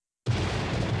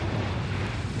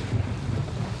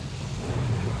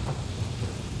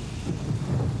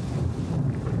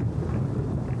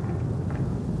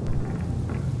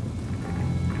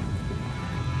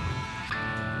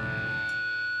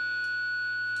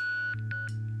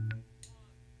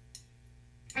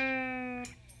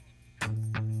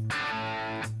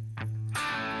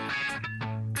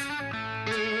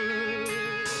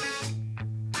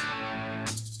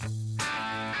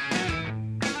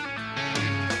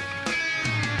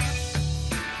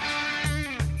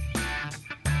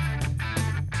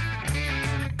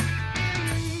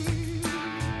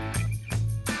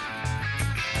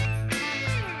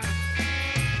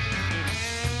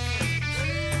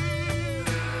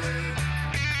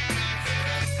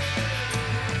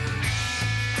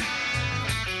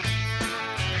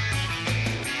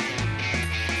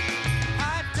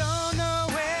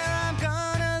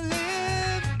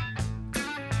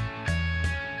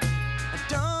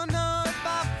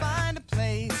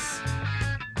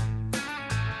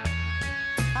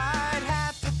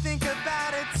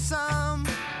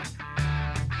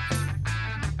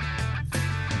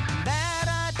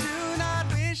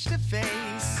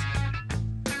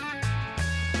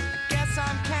guess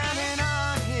I'm counting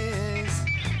on his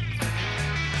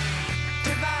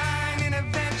divine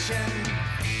intervention.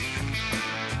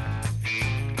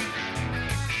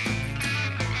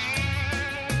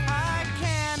 I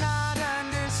cannot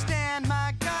understand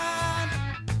my God.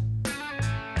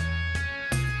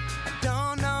 I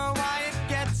don't know why it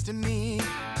gets to me.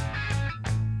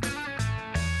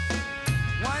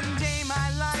 One day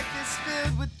my life is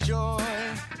filled with joy,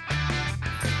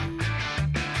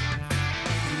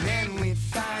 and then we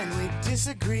finally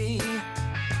disagree,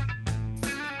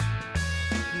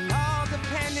 and all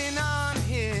depending on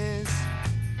his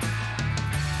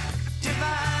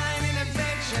divine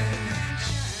intervention.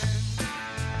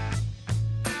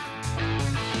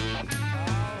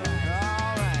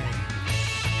 All right.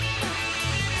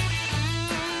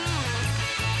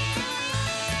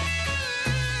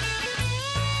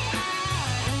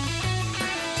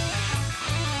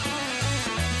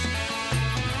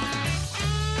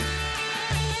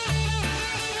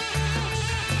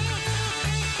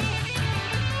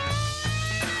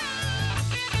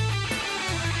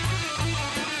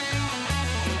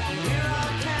 We're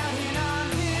all counting on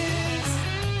his.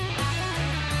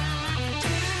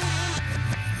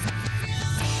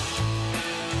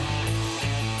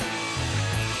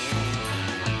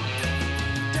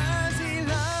 Does he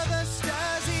love us?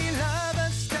 Does he love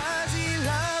us? Does he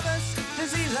love us?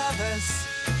 Does he love us?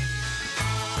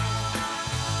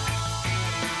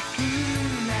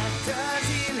 Now does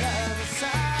he love us? I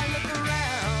look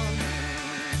around,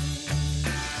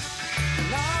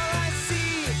 and all I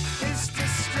see is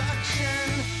destruction.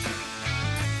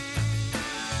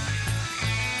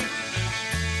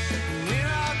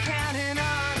 We're all counting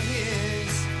on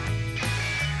his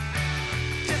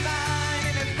divine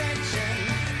intervention.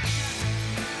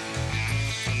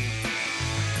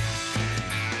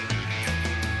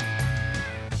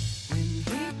 When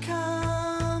he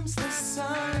comes, the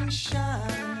sunshine.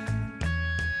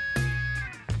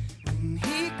 When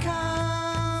he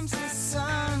comes, the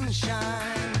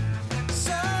sunshine.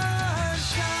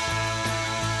 Sunshine.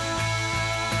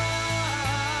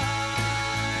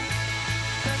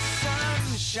 The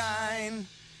sunshine.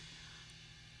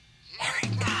 Here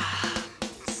it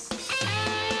comes.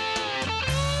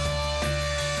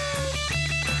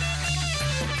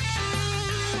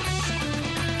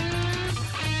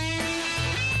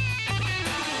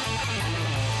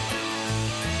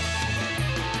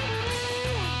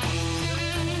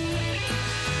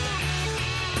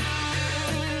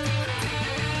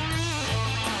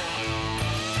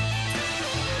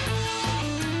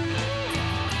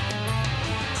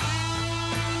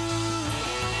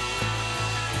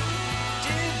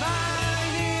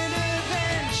 Divine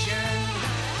intervention.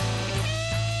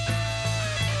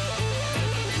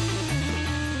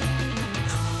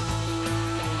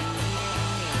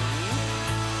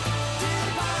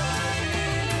 Divine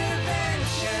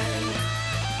intervention.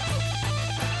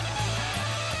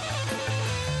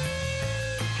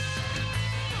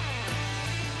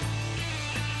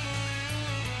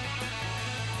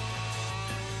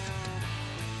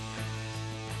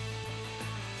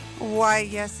 Why,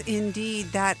 yes,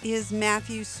 indeed. That is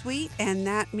Matthew Sweet, and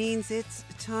that means it's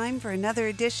time for another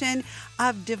edition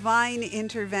of Divine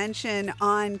Intervention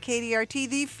on KDRT,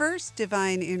 the first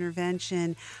Divine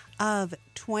Intervention of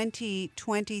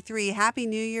 2023. Happy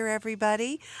New Year,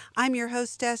 everybody. I'm your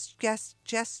hostess, Jess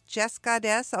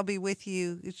Goddess. I'll be with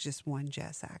you. It's just one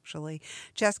Jess, actually.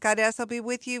 Jess Goddess. I'll be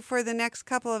with you for the next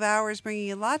couple of hours, bringing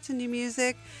you lots of new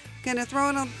music. Gonna throw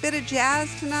in a bit of jazz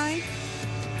tonight.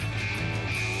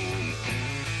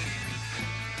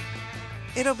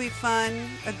 It'll be fun.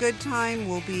 A good time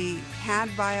will be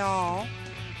had by all.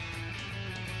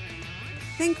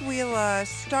 I think we'll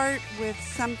start with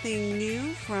something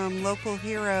new from local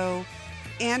hero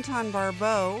Anton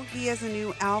Barbeau. He has a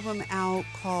new album out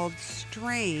called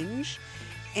Strange,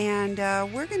 and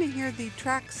we're going to hear the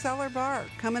track Cellar Bar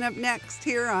coming up next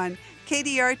here on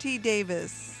KDRT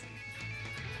Davis.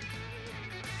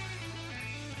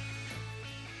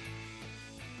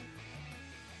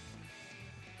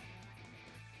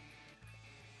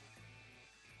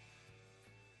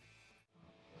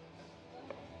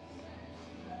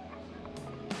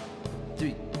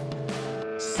 Three.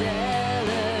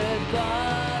 Cellar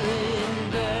bar in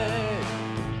bird,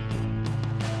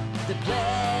 the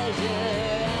pleasure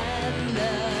and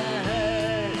the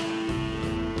hurt,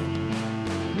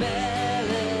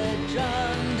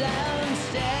 melodrum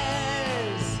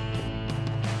downstairs,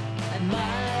 and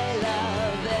my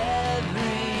love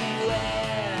everywhere.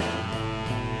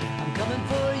 I'm coming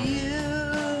for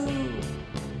you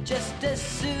just as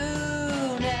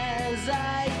soon as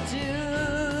I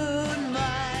tune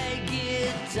my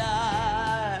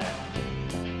guitar.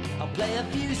 a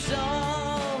few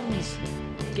songs,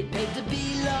 get paid to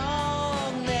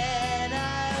belong, then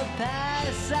I'll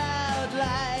pass out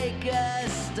like a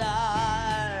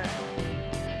star.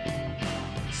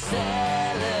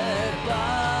 Cellar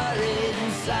bar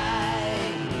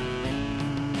inside,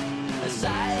 a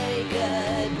psychedelic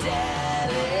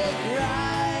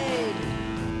ride,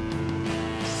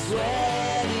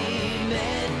 sweaty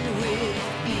men with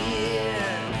beer,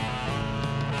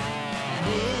 and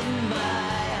in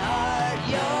my heart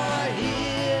you're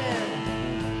here.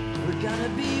 We're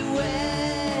gonna be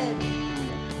wed,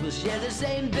 we'll share the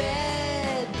same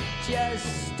bed,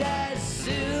 just as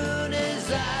soon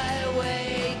as I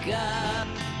wake up.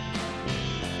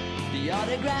 The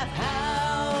autograph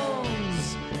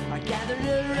hounds are gathered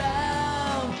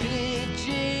around,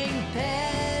 pitching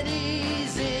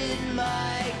pennies in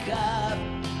my cup.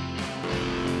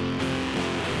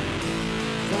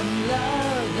 From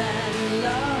love and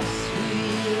loss we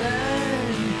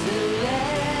learn to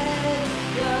let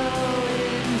go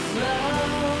in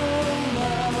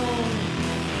slow-mo.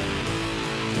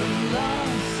 From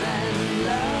loss and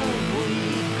love we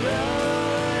grow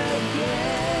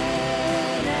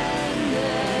again and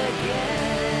again.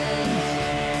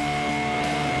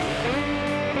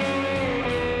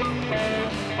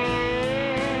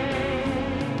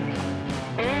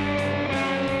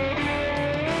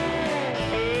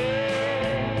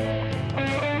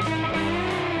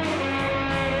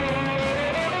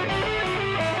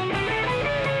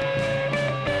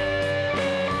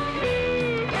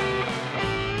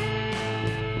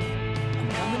 I'm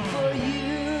coming for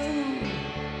you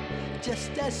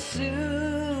just as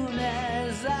soon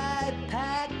as I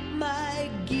pack my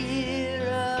gear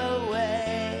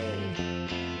away.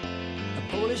 A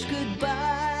Polish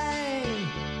goodbye,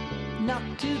 not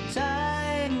 2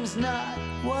 times, not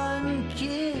 1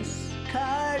 kiss,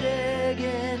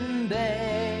 Cardigan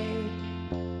Bay.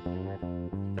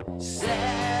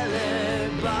 Cellar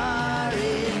bar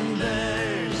in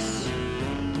verse,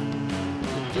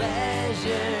 the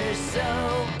pleasure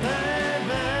so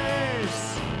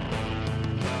perverse.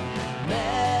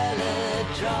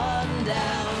 Mellotron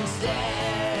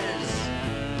downstairs,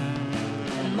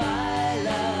 and my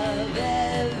love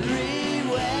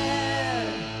everywhere.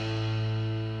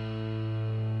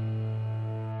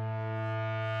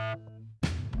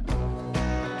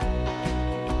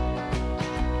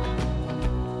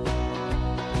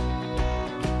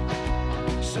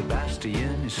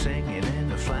 Sebastian is singing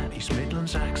in a flat East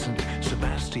Midlands accent.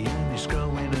 Sebastian is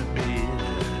growing a beard.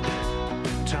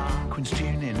 Tarquin's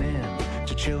tuning in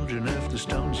to Children of the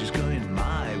Stones. He's going,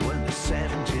 my, when the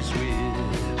 70s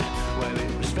weird. Well,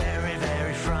 it was very,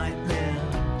 very frightening.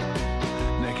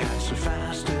 The cats are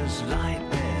fast as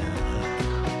lightning.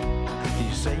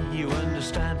 You say you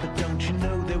understand, but don't you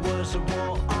know there was a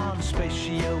war on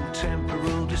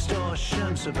spatio-temporal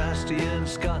distortion?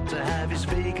 Sebastian's got to have his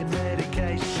vegan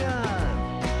medication,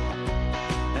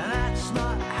 and that's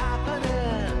not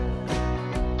happening.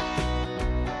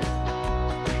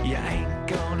 You ain't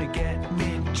gonna get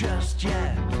me just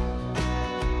yet.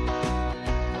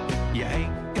 You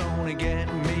ain't gonna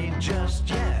get me just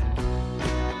yet.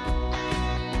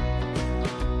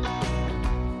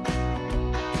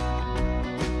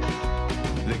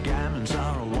 The gammons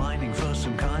are all whining for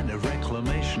some kind of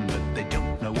reclamation, but they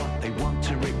don't know what they want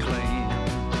to reclaim.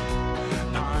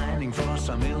 Pining for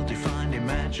some ill-defined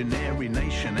imaginary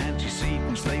nation,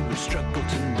 antecedents they would struggle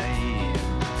to name.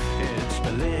 It's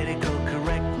political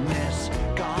correctness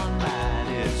gone mad.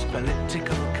 It's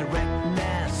political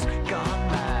correctness gone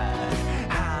mad.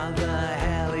 How the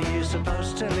hell are you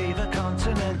supposed to leave a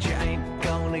continent? You ain't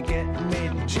gonna get me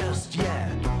just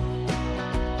yet.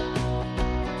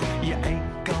 You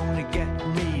ain't gonna get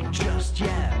me just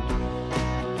yet.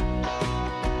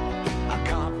 I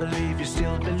can't believe you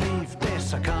still believe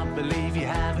this. I can't believe you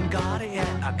haven't got it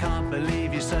yet. I can't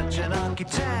believe you're such an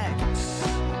architect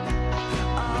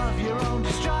of your own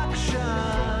destruction.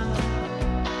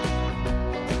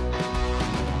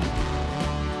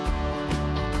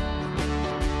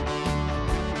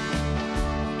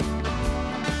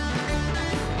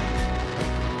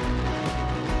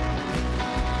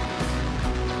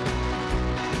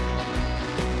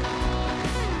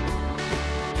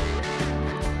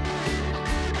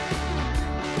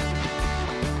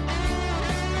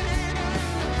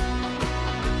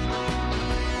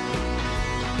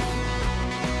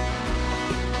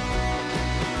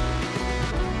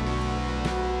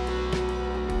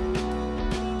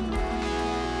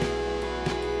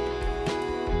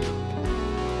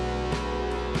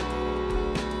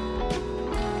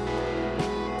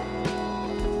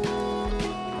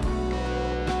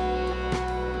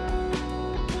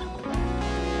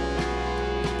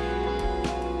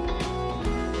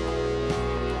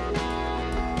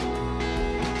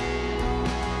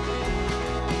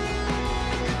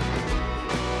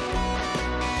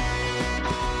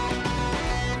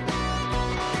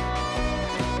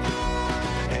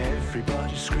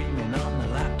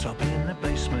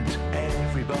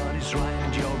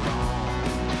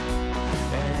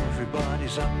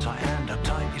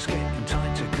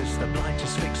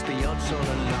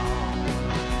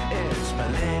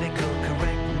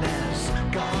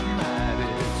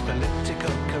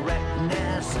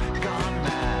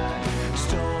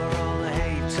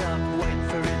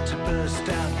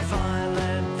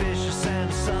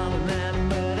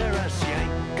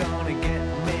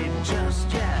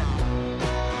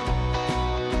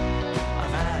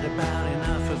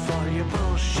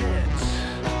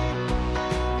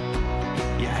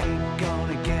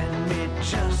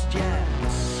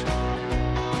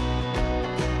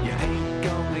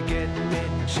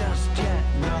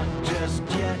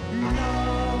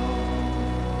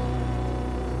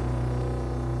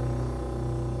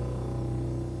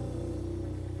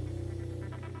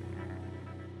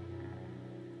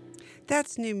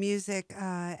 That's new music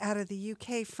out of the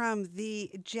UK from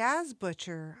the Jazz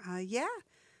Butcher.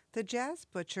 The Jazz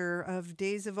Butcher of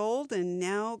days of old and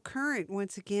now current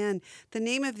once again. The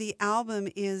name of the album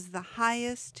is The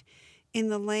Highest in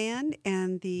the Land,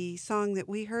 and the song that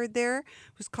we heard there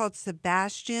was called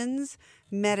Sebastian's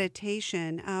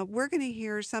Meditation. We're going to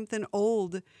hear something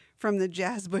old from the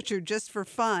Jazz Butcher just for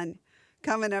fun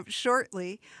coming up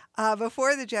shortly.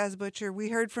 Before the Jazz Butcher, we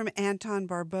heard from Anton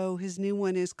Barbeau. His new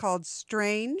one is called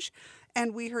Strange,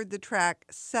 and we heard the track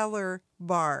Cellar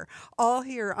Bar, all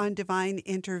here on Divine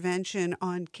Intervention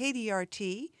on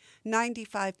KDRT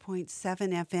 95.7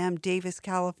 FM, Davis,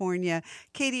 California,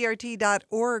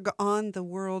 KDRT.org on the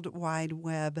World Wide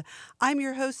Web. I'm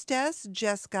your hostess,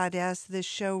 Jess Goddess. This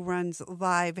show runs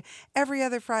live every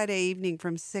other Friday evening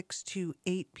from 6 to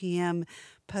 8 p.m.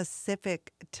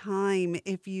 Pacific time.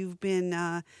 If you've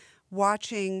been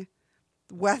watching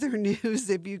weather news,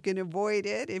 if you can avoid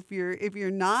it, if you're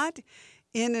not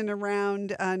in and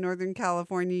around Northern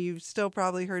California, you've still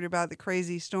probably heard about the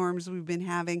crazy storms we've been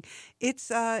having.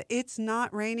 It's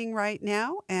not raining right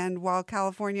now, and while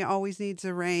California always needs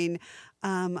the rain,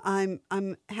 I'm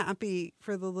happy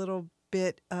for the little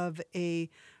bit of a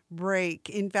break.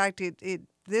 In fact,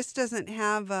 this doesn't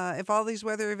have, if all these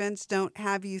weather events don't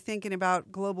have you thinking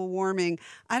about global warming,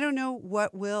 I don't know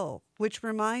what will. Which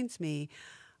reminds me,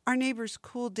 our neighbors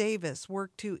Cool Davis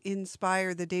work to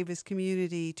inspire the Davis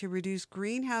community to reduce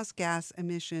greenhouse gas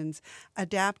emissions,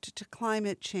 adapt to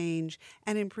climate change,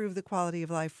 and improve the quality of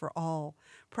life for all.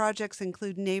 Projects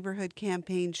include neighborhood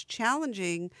campaigns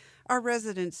challenging our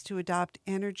residents to adopt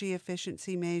energy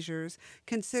efficiency measures,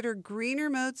 consider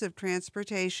greener modes of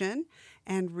transportation,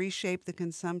 and reshape the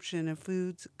consumption of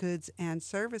foods, goods, and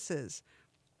services.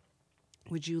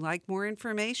 Would you like more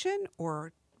information,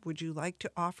 or would you like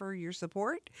to offer your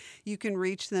support? You can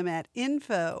reach them at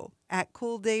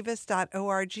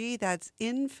info@cooldavis.org. That's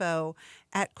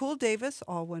info@cooldavis,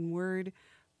 all one word,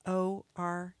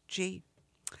 O-R-G.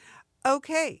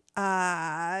 Okay,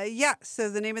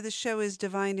 so the name of the show is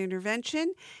Divine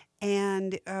Intervention,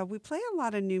 and we play a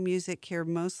lot of new music here,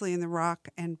 mostly in the rock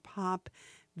and pop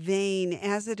vein,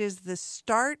 as it is the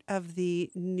start of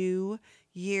the new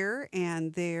year,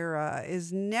 and there are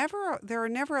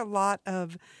never a lot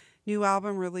of new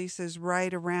album releases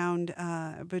right around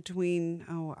between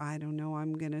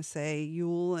I'm gonna say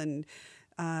Yule and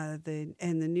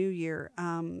the new year.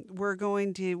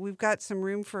 We've got some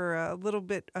room for a little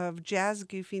bit of jazz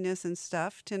goofiness and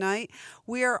stuff tonight.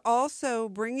 We are also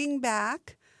bringing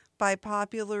back, by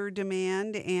popular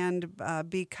demand and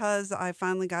because I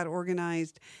finally got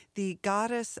organized, the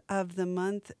Goddess of the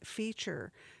Month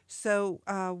feature. So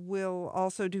we'll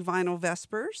also do Vinyl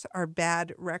Vespers, our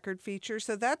bad record feature.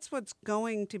 So that's what's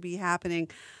going to be happening.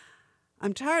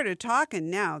 I'm tired of talking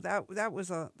now. That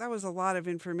was a lot of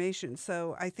information.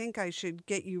 So I think I should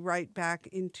get you right back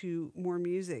into more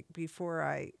music before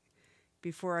I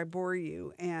bore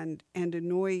you and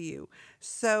annoy you.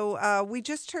 So we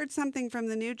just heard something from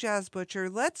the new Jazz Butcher.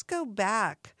 Let's go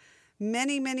back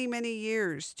many, many, many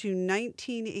years to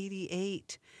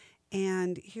 1988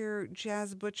 and hear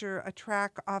Jazz Butcher, a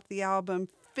track off the album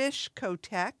Fish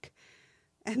Kotek.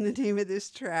 And the name of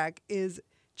this track is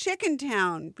Chicken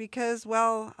Town, because,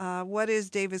 what is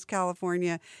Davis,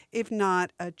 California, if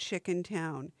not a chicken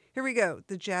town? Here we go,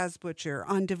 the Jazz Butcher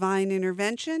on Divine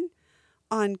Intervention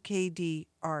on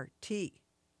KDRT.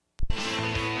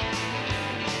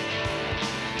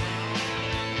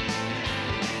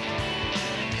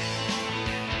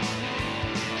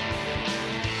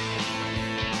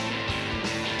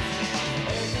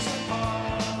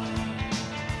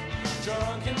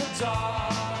 Drunk in the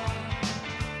dark.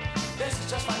 This is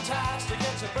just fantastic.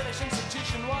 It's a British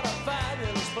institution. What a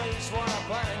fabulous place. What a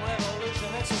planning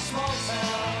revolution. It's a small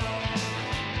town.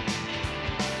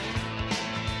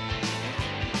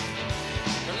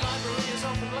 The library is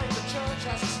open late. The church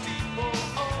has a steeple.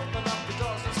 Open up the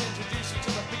doors. Let's introduce you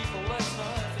to the people. There's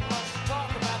nothing much to talk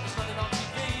about. There's nothing on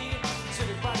TV.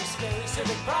 Civic pride is scary.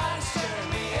 Civic pride is scaring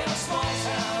me in a small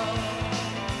town.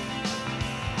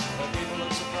 People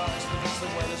look surprised because the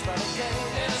weather's bad again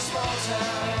in a small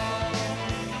town.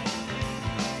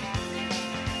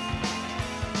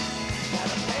 Now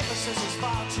the paper says there's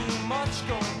far too much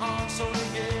going on, so they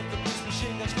give the police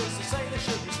machine guns cause they say they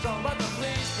should be strong. But the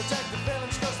police protect the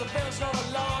villains cause the villains know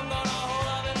the law. I'm gonna hold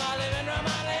up in my living room,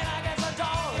 I lean against the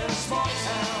door in a small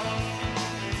town.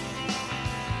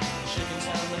 Chickens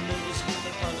have the noodles,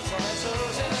 scooping punters on their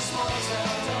toes in a small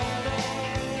town.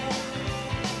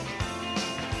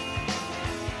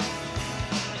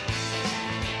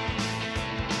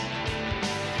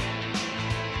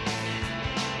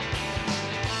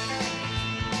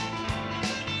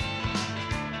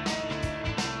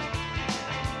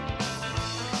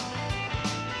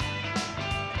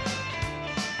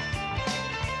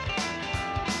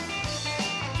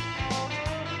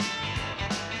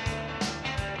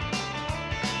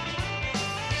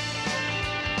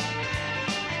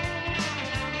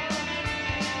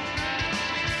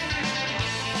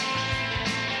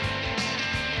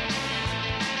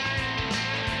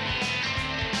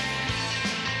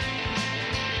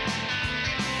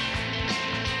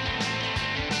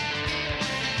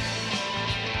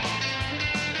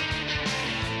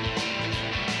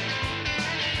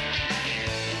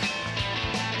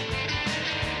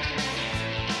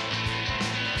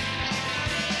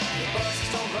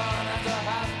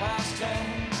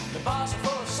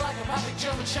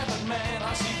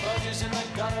 in the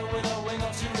gutter with a wing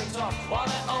up to the top. While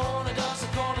their owner does the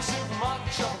corner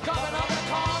supermarket shop. Copping up the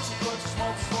consequences,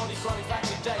 smokes 40 chronic back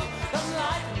a day. Doesn't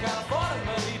like him, can't afford him,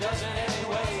 but he does it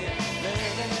anyway.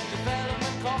 Living in a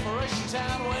development corporation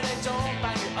town where they don't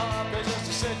back you up, they just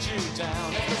to set you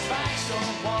down. If the banks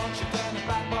don't want you, then the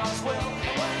back bars will.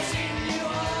 And when it's eating you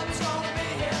up, it's gonna be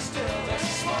here still. There's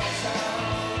a small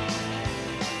town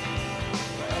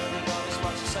where everybody's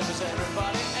much the same as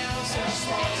everybody else in a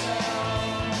small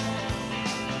town.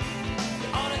 You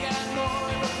ought to get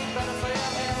annoyed, looking better for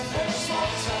your health in a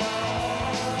small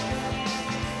town.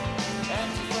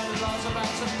 Empty friendly laws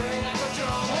about to bring and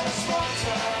control in a small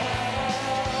town.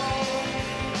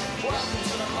 Welcome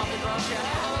to the market rush, you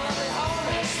have a lovely home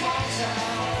in a small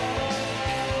town.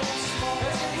 Cause you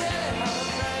really have a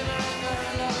very, very,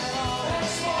 very lovely home in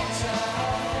a small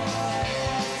town.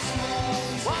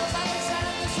 Well, as I said,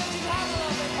 in the city, you have a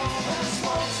lovely home in a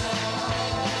small town.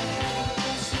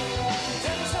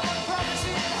 Tell me someone promised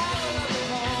you you'd have a lovely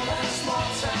home in a small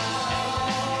town.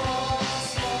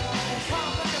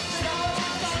 Come look at the house,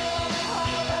 you've got a lovely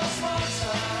home in a small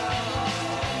town.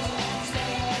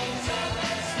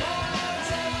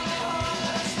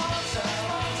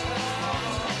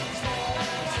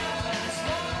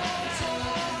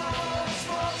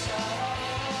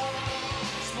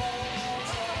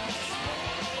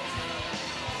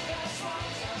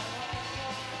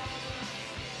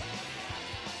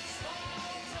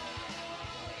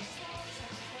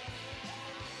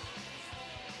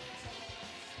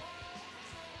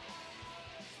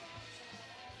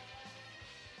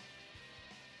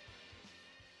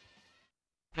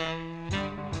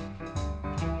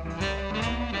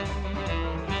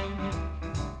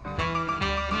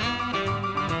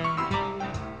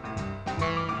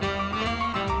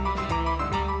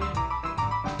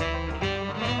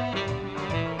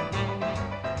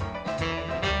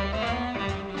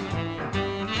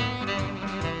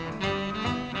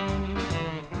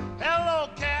 Hello,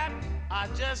 cat. I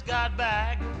just got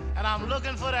back, and I'm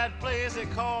looking for that place they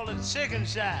call the Chicken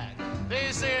Shack.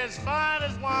 They say it's fine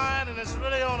as wine, and it's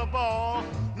really on a ball.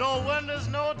 No windows,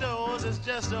 no doors, it's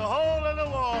just a hole in the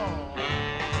wall.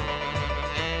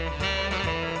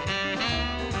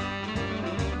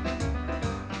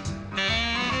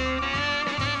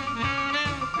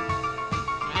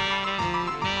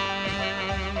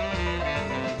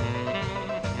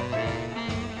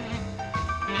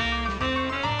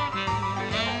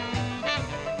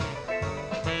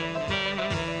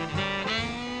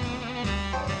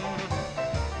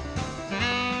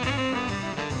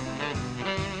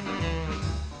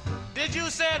 Did you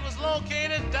say it was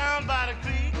located down by the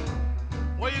creek,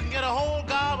 where you can get a whole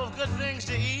gob of good things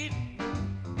to eat?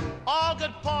 All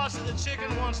good parts of the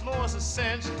chicken once more is a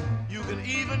cinch. You can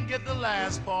even get the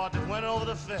last part that went over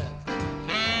the fence.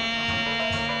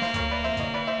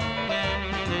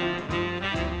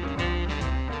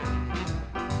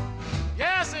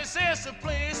 Yes, they say it's a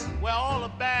place where all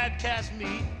the bad cats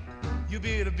meet. You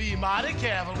better be mighty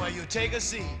careful where you take a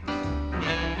seat.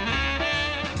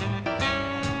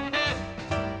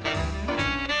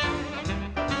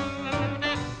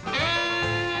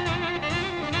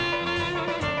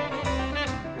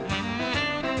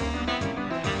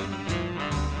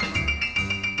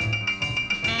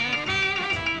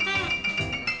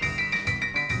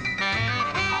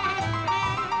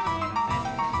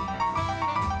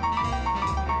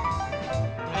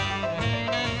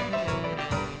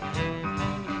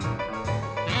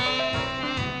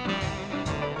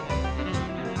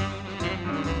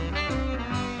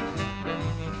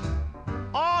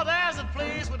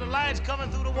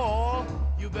 Coming through the wall,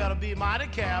 you better be mighty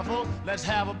careful. Let's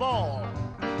have a ball.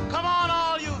 Come on,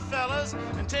 all you fellas,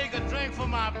 and take a drink from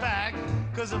my pack,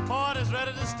 'cause the party's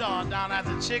ready to start down at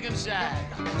the Chicken Shack.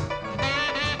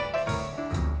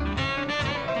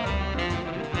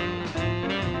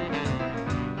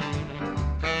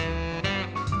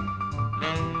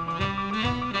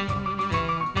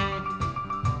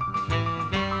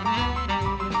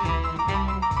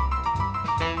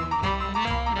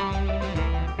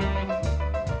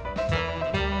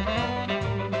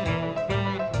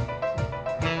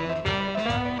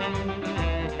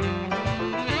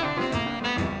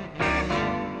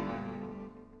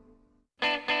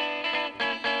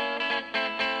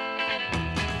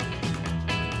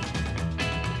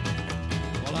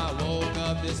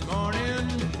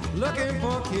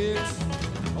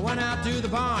 To the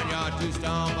barnyard to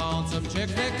stomp on some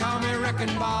chicks. They call me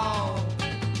Wrecking Ball,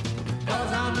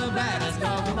 'cause I'm the baddest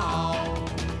of them all.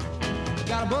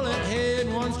 Got a bullet head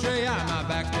and one stray eye. My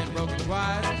back's been broken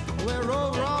twice. I wear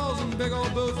overalls and big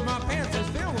old boots. My pants is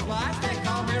filled with lice. They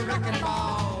call me Wrecking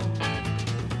Ball,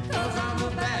 'cause I'm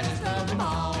the baddest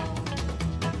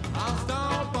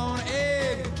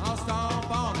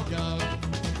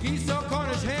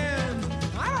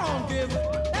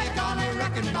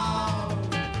wrecking ball.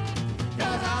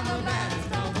 'Cause I'm the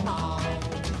baddest of them all.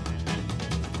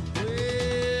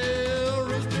 Well,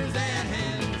 roosters and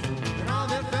hens and all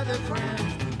their feathered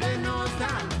friends, they know it's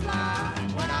time to fly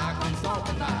when I come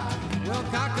stomping by. Well,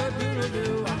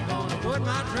 cock-a-doodle-doo, I'm gonna put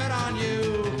my tread on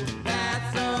you.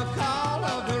 That's the call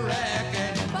of the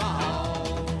wrecking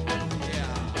ball.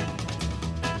 Yeah.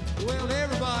 Well,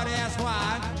 everybody asks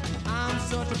why I'm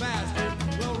such a bastard.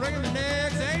 Well, wringing the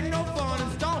necks ain't no fun,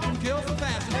 and stomping kills the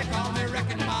fastest. They call me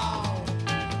wrecking ball,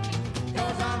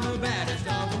 'cause I'm the baddest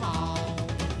of them all.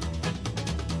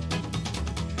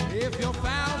 If your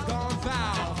fowl's gone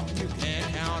foul, you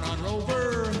can't count on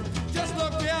Rover. Just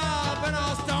look me up and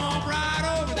I'll stomp right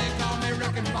over. They call me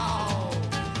wrecking ball,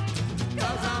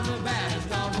 'cause I'm the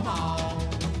baddest of them all.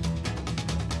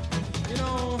 You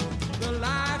know, the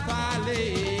life I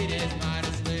lead is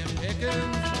mighty slim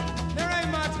pickings. There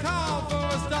ain't much call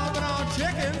for stomping on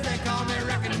chickens. They call me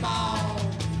wrecking ball,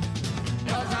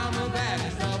 'cause I'm the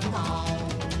baddest of them all.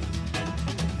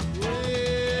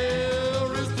 Well,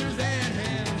 roosters and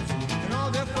hens and all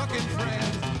their fucking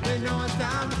friends, they know it's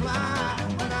time to fly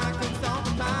when I come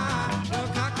stomping by. Well,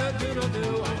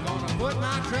 cock-a-doodle-doo, I'm gonna put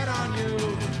my tread on you.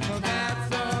 Well, that's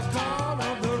the call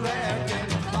of the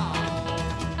wrecking ball.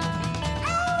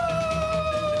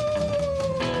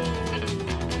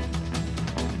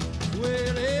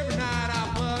 Well, every night I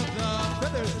pluck the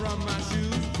feathers from my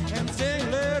shoes and sing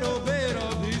a little bit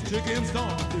of these chicken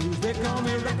stomp blues. They call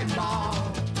me wrecking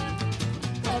ball,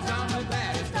 'cause I'm the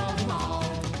baddest of them all.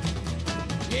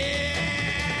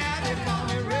 Yeah, they call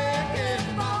me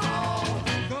wrecking ball,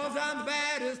 'cause I'm the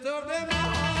baddest of them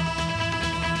all.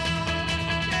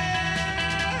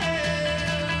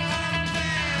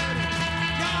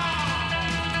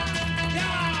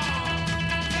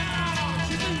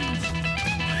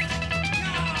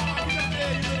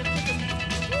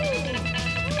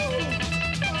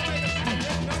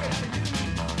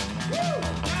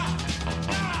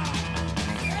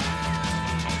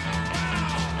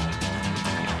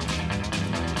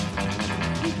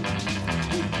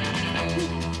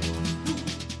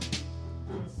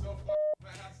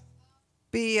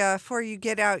 Before you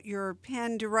get out your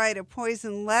pen to write a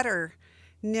poison letter,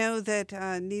 know that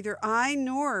neither I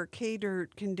nor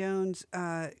K-Dirt condones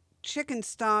chicken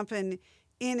stomping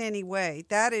in any way.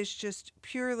 That is just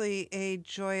purely a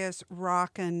joyous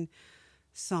rockin'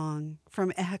 song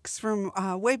from X from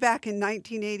way back in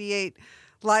 1988,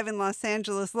 live in Los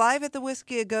Angeles, live at the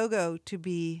Whiskey A Go-Go to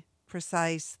be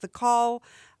precise. The call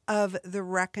of the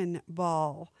Wreckin'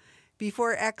 Ball.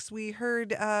 Before X, we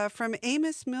heard from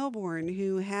Amos Milbourne,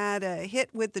 who had a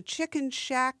hit with the Chicken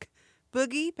Shack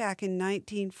Boogie back in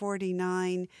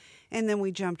 1949, and then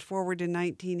we jumped forward to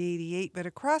 1988, but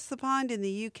across the pond in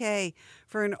the UK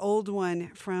for an old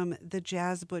one from the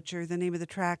Jazz Butcher, the name of the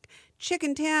track,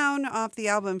 Chicken Town, off the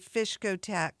album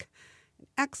Fishkotech. An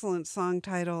excellent song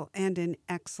title and an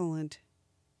excellent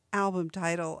album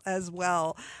title as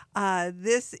well.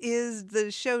 This is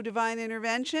the show Divine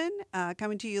Intervention,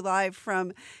 coming to you live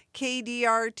from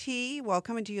KDRT,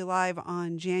 coming to you live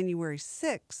on January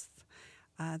 6th,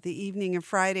 the evening of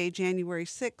Friday, January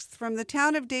 6th, from the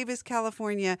town of Davis,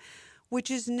 California, which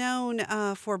is known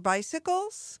for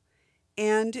bicycles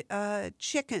and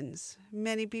chickens.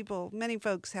 Many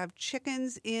folks have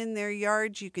chickens in their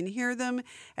yards. You can hear them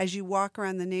as you walk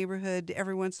around the neighborhood.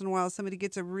 Every once in a while, somebody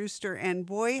gets a rooster, and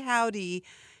boy, howdy,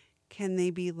 can they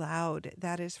be loud.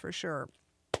 That is for sure.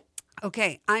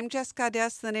 Okay, I'm Jess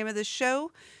Goddess. The name of the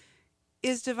show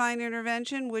is Divine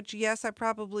Intervention, which, yes, I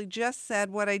probably just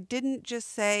said. What I didn't just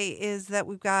say is that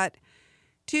we've got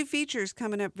two features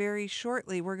coming up very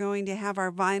shortly. We're going to have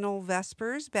our Vinyl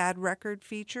Vespers Bad Record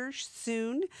feature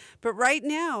soon. But right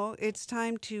now, it's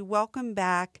time to welcome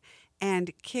back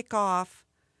and kick off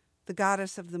the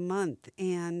Goddess of the Month.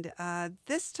 And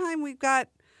this time we've got,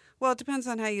 well, it depends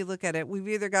on how you look at it. We've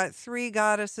either got three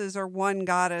goddesses or one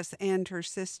goddess and her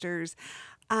sisters.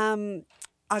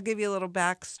 I'll give you a little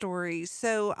backstory.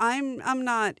 So I'm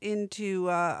not into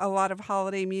a lot of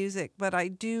holiday music, but I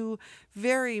do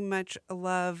very much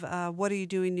love What Are You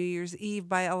Doing New Year's Eve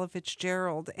by Ella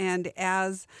Fitzgerald. And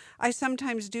as I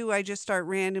sometimes do, I just start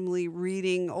randomly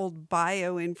reading old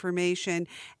bio information.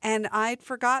 And I'd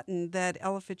forgotten that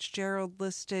Ella Fitzgerald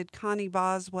listed Connie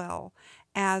Boswell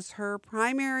as her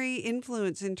primary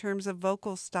influence in terms of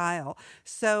vocal style.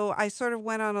 So I sort of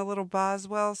went on a little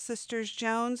Boswell Sisters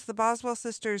Jones. The Boswell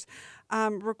sisters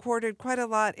recorded quite a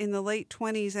lot in the late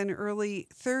 20s and early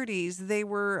 30s. They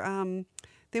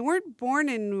weren't born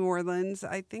in New Orleans.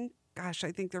 I think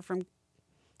they're from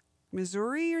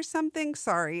Missouri or something.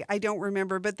 Sorry, I don't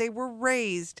remember, but they were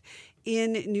raised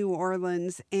in New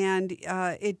Orleans, and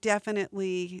it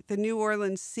definitely, the New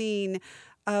Orleans scene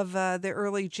of the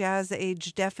early jazz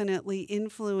age definitely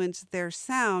influenced their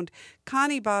sound.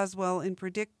 Connie Boswell in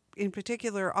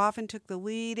particular often took the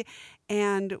lead,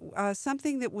 and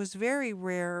something that was very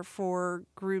rare for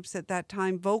groups at that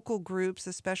time, vocal groups,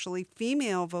 especially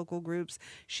female vocal groups,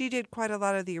 she did quite a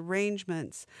lot of the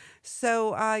arrangements.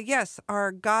 So yes,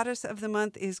 our goddess of the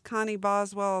month is Connie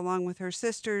Boswell, along with her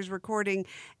sisters, recording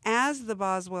as the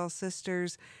Boswell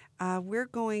Sisters. We're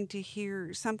going to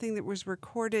hear something that was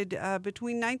recorded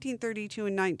between 1932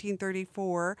 and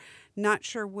 1934. Not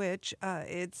sure which.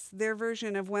 It's their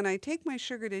version of When I Take My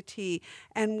Sugar to Tea.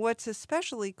 And what's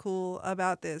especially cool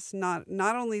about this, not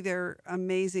only their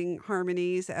amazing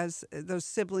harmonies as those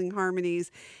sibling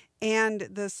harmonies and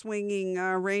the swinging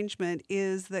arrangement,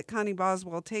 is that Connie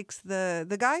Boswell takes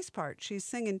the guy's part. She's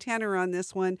singing tenor on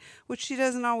this one, which she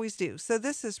doesn't always do. So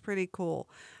this is pretty cool.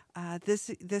 This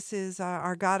is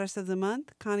our goddess of the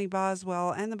month, Connie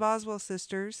Boswell and the Boswell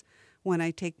Sisters, When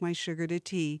I Take My Sugar to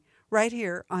Tea, right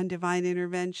here on Divine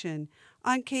Intervention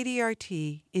on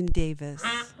KDRT in Davis.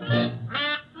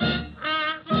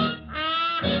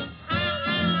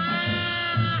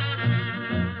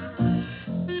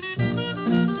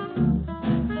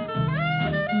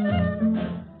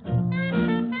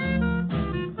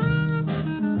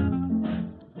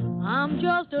 I'm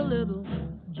just a little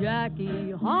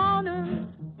Jackie Horner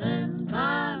since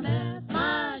I met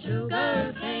my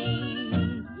sugar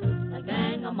cane. A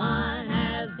gang of mine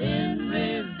has been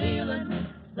revealing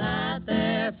that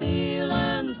they're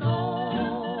feeling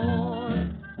sore.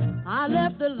 I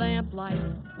left the lamplight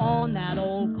on that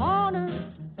old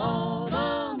corner, saw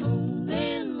the moon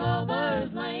in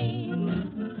Lover's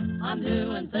Lane. I'm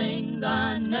doing things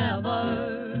I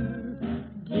never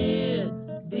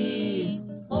did before.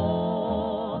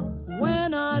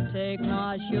 When I take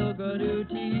my sugar to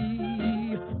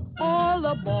tea, all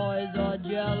the boys are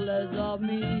jealous of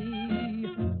me,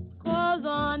 'cause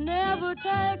I never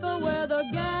take her where the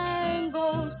gang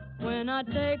goes when I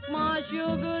take my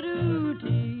sugar to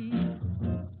tea.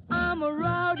 I'm a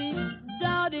rowdy,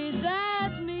 dowdy,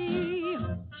 that's me.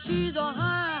 She's a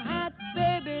high-hat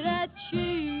baby, that's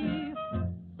she.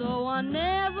 So I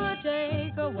never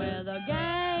take her where the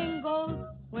gang goes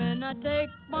when I take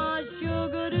my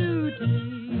sugar to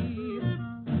tea.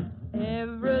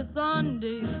 Every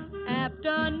Sunday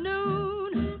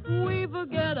afternoon, we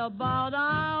forget about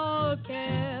our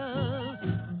cares,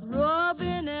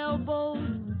 rubbing elbows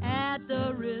at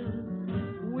the wrist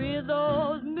with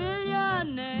those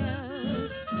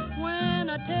millionaires. When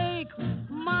I take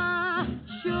my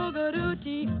sugar to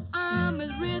tea, I'm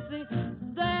as ritzy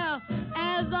there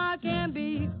as I can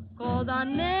be, 'cause I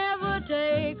never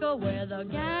take her where the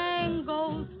gang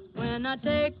goes when I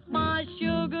take my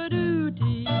sugar to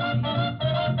tea.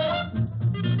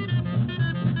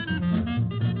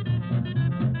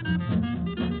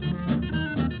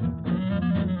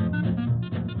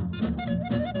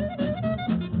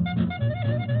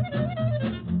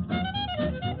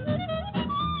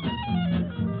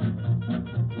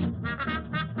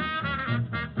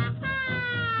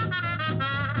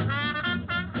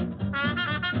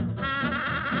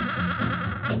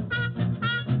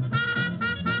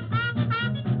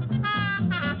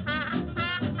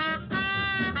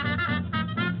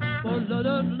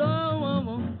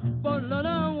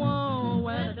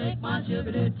 When I take my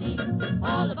sugar to tea,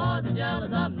 all the boys are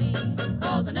jealous of me,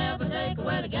 'cause I never take her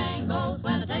where the gang goes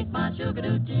when I take my sugar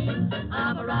to tea.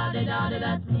 I'm a rowdy-dowdy,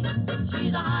 that's me.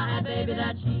 She's a high-hat baby,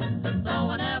 that's she. So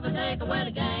I never take her where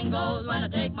the gang goes when I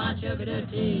take my sugar to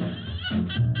tea.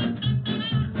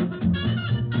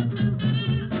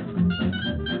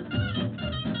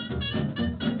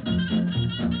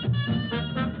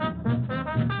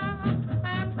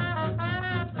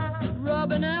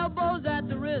 Rubbing elbows at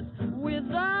the wrist with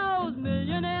those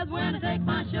millionaires when I take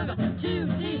my sugar to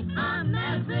tea. I'm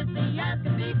as ritzy as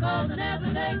can be, 'cause I never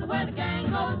take her where the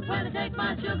gang goes when I take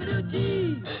my sugar to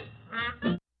tea.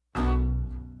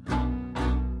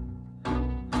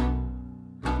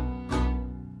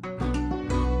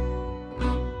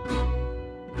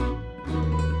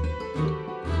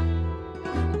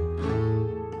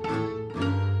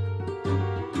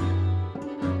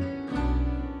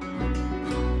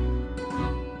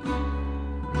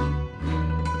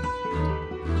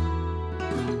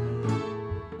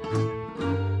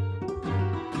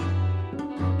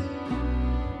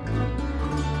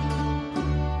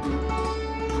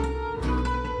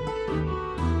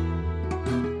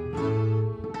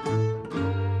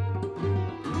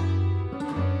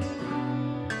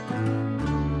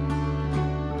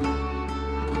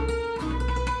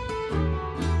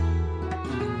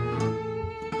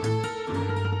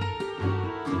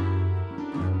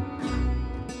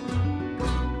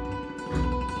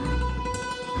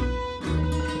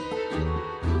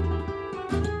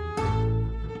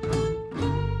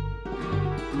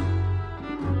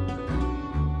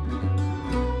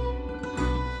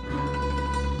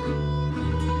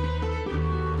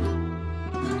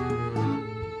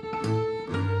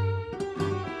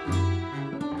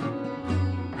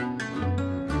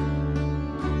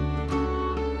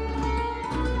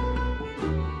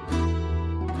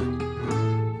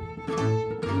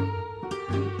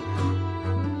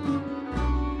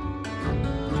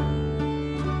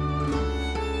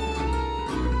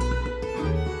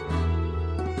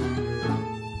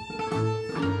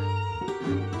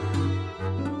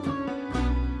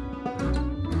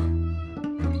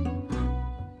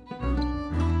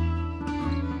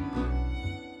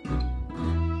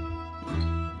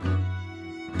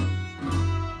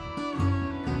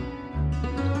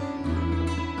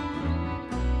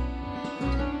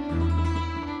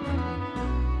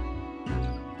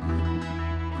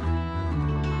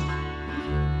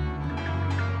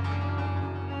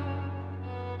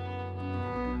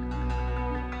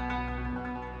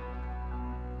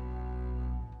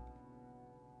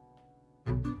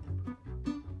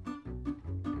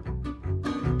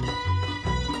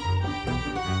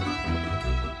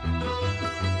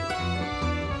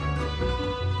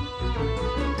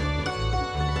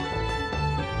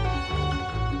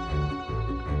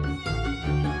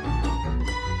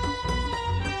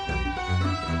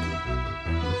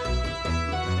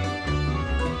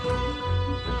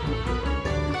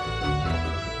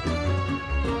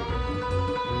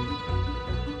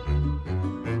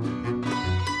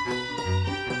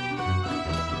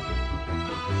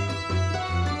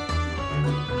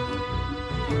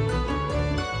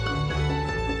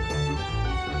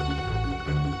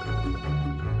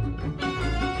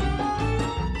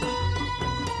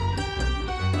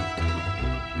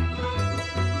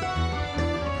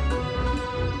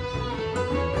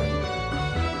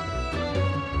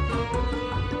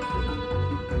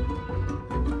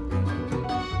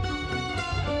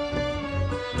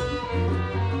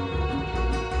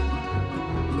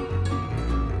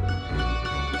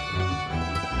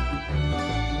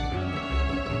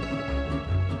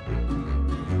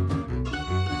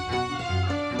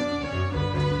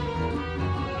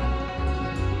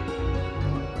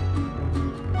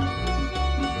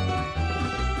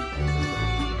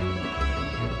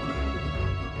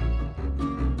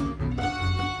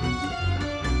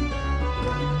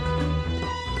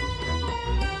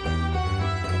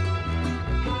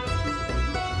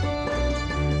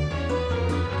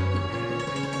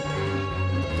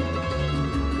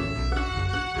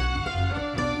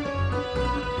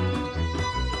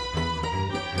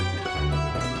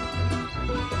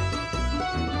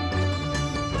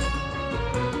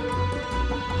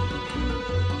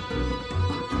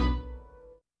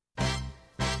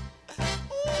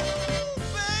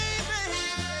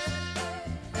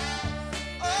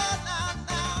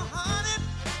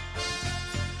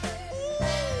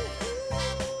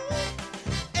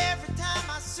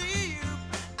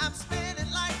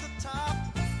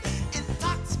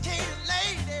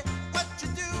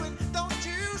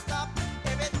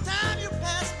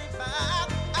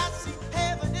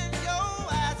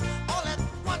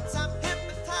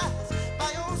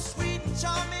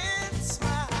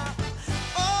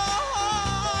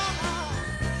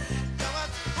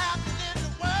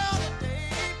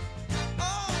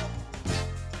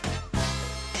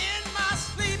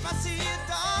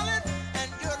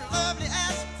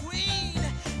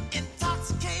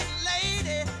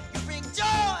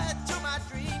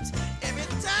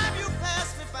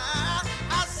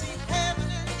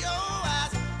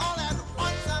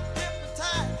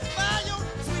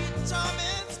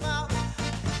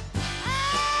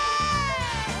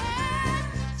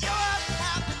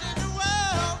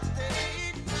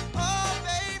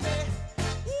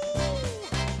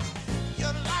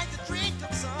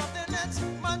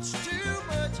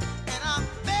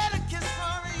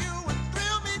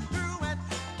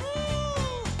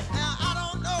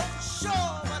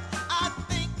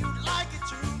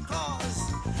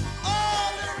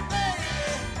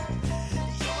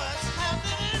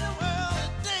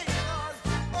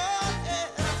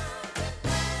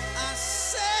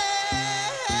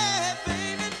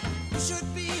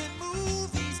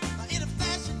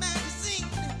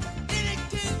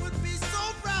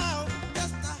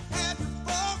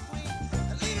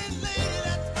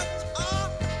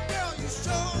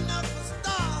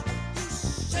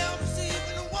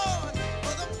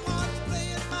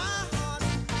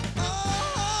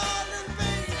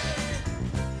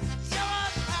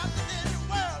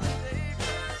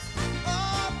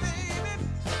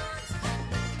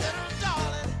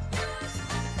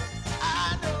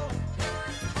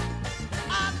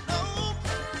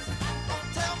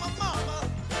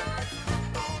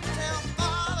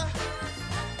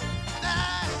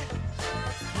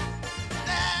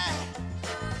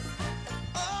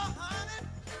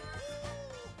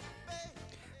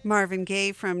 Marvin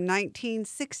Gaye from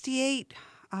 1968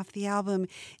 off the album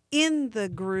In the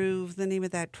Groove, the name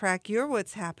of that track. You're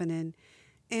What's Happening.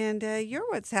 And you're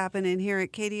what's happening here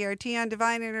at KDRT on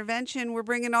Divine Intervention. We're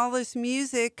bringing all this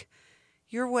music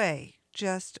your way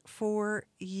just for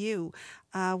you.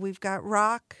 We've got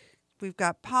rock, we've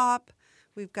got pop,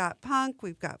 we've got punk,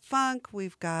 we've got funk,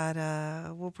 we've got,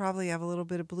 we'll probably have a little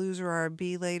bit of blues or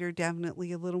R&B later,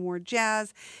 definitely a little more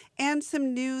jazz, and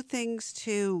some new things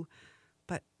too.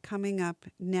 But coming up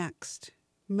next,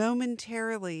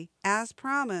 momentarily, as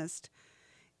promised,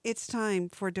 it's time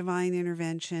for Divine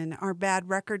Intervention, our bad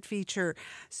record feature.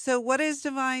 So what is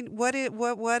Divine? What is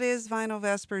Vinyl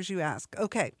Vespers, you ask?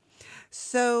 Okay.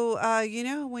 So, you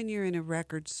know, when you're in a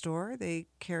record store, they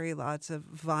carry lots of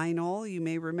vinyl. You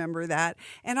may remember that.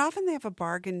 And often they have a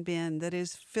bargain bin that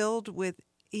is filled with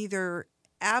either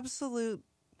absolutely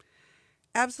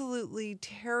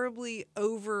terribly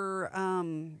over,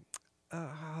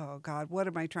 oh God, what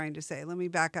am I trying to say? Let me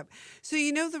back up. So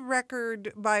you know the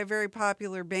record by a very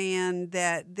popular band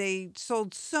that they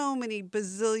sold so many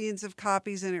bazillions of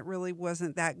copies and it really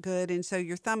wasn't that good. And so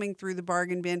you're thumbing through the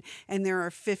bargain bin and there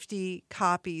are 50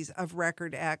 copies of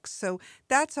record X. So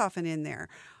that's often in there.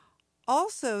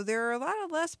 Also, there are a lot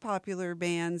of less popular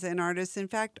bands and artists. In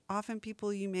fact, often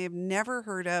people you may have never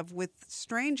heard of with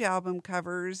strange album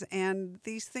covers. And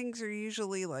these things are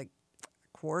usually like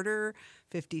quarter,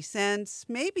 50 cents,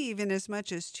 maybe even as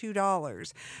much as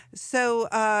 $2.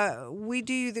 So we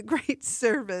do you the great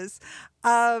service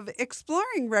of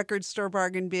exploring record store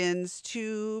bargain bins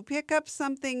to pick up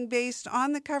something based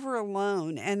on the cover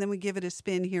alone, and then we give it a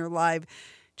spin here live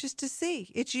just to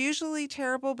see. It's usually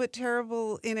terrible, but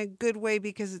terrible in a good way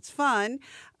because it's fun.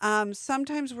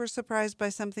 Sometimes we're surprised by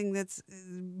something that's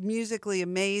musically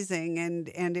amazing,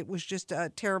 and it was just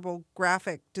a terrible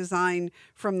graphic design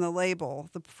from the label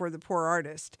for the poor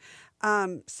artist.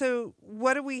 So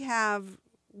what do we have?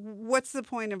 What's the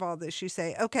point of all this, you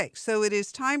say? Okay, so it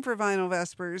is time for Vinyl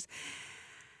Vespers.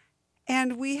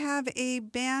 And we have a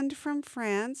band from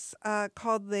France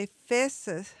called Les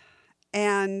Fesses.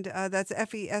 And that's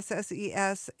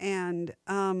Fesses, and,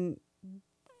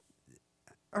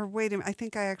 or wait a minute, I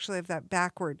think I actually have that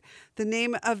backward. The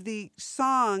name of the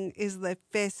song is Les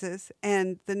Fesses,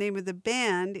 and the name of the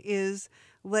band is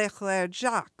Les Frères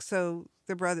Jacques, so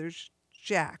the brothers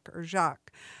Jacques.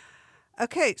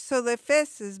 Okay, so Les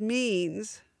Fesses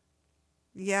means,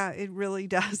 yeah, it really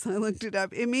does. I looked it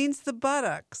up. It means the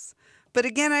buttocks. But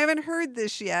again, I haven't heard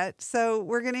this yet, so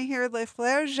we're going to hear Les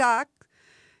Frères Jacques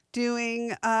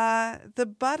doing the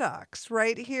buttocks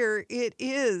right here. It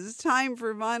is time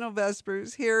for Vinyl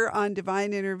Vespers here on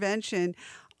Divine Intervention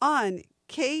on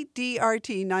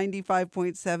KDRT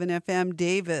 95.7 FM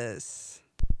Davis.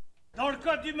 Dans le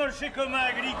cadre du marché commun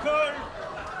agricole,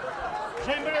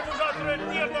 j'aimerais vous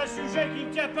entretenir d'un sujet qui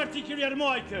me tient particulièrement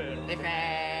à cœur. Les fesses.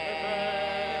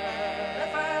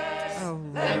 Oh,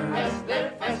 Les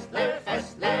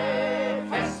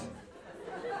fesses.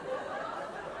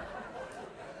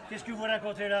 Qu'est-ce que vous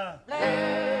racontez là?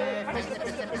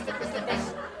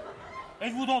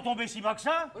 Êtes-vous donc tombé si bas que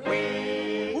ça?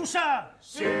 Oui. Où ça?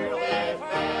 Sur les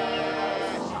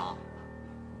fesses.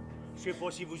 Je sais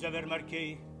pas si vous avez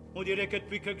remarqué, on dirait que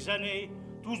depuis quelques années,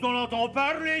 tous dont on entend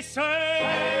parler, c'est...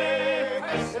 Les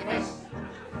fesses, les fesses,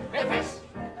 les fesses,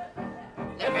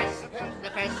 les fesses, les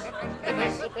fesses, les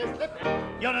fesses, les fesses.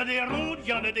 Il y en a des rondes, il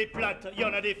y en a des plates, il y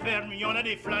en a des fermes, il y en a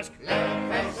des flasques. Les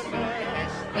fesses, les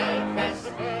fesses, les fesses,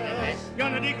 les fesses. Il y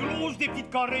en a des grosses, des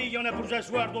petites carrées, il y en a pour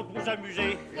s'asseoir, d'autres pour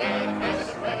s'amuser. Les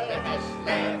fesses, les fesses,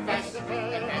 les fesses,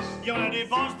 les fesses. Il y en a des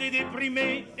basses, des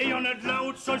déprimés, et il y en a de la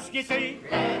haute société. Les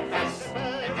fesses,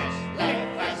 les fesses, les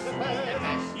fesses, les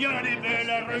fesses. Il y en a des belles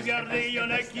à regarder, il y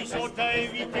en a qui sont à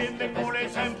éviter, mais pour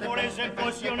les aime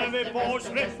pas, si on n'avait pas, on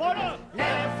serait pas là. Les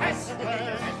fesses,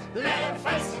 les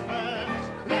fesses,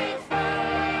 les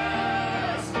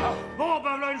fesses. Bon,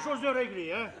 ben voilà une chose de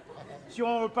réglée, hein. Si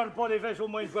on ne parle pas des fesses au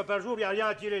moins une fois par jour, il n'y a rien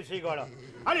à tirer de ces gars-là.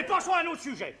 Allez, passons à un autre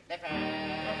sujet. Les fesses,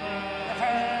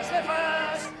 les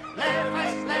fesses, les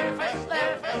fesses, les fesses,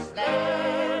 les fesses,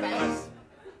 les fesses.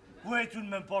 Vous pouvez tout de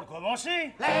même pas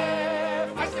recommencer. Les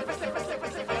fesses, les fesses, les fesses, les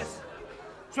fesses, les fesses.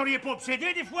 Vous seriez pas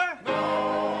obsédé des fois?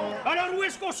 Non. Alors où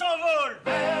est-ce qu'on s'envole?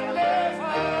 Vers les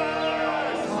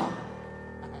fesses.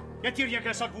 Y a-t-il rien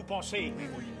qu'à ça que vous pensez?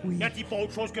 Oui. Y a-t-il pas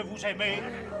autre chose que vous aimez?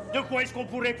 De quoi est-ce qu'on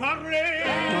pourrait parler?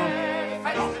 Les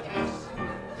fesses,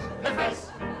 les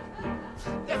fesses,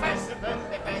 les fesses, les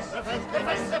fesses, les fesses, les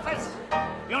fesses, les fesses.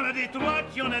 Il y en a des droites,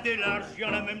 il y en a des larges, il y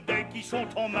en a même des qui sont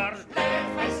en marge. Les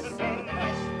fesses, les fesses,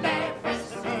 les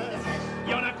fesses, les fesses.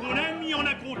 Il y en a qu'on aime, il y en en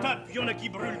a qu'on tape, il y en a qui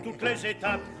brûlent toutes les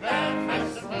étapes.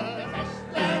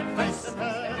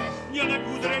 Il y en a qui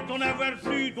voudraient en avoir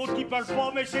plus, d'autres qui parlent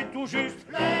pas, mais c'est tout juste.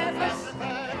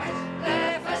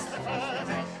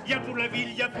 Il y a pour la ville,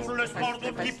 il y a pour le sport,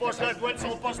 d'autres qui passent la douane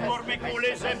sans passeport, mais qu'on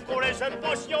les aime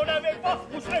pas. Si on n'avait pas,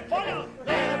 on serait pas là.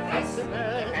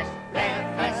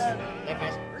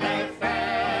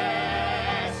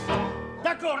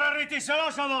 D'accord, arrêtez ça là,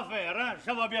 ça va faire, hein.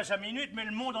 Ça va bien 5 minutes, mais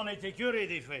le monde en est écœuré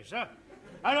des fesses, hein.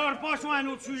 Alors, passons à un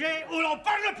autre sujet, on n'en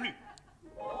parle plus.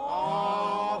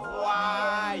 Envoie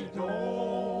donc.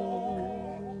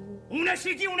 On a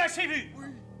assez dit, on a assez vu. Oui.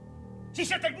 Si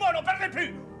c'était que moi, on n'en parlerait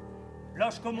plus. Là,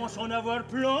 je commence à en avoir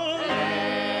plein.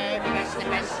 Les fesses.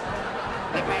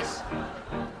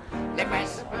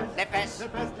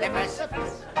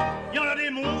 Il y en a des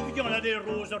mauves, il y en a des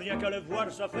roses, rien qu'à le voir,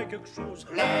 ça fait quelque chose.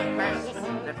 Les fesses.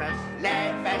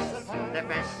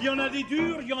 Il y en a des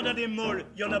dures, il y en a des molles,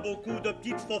 il y en a beaucoup de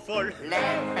petites faux-folles. Les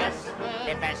fesses.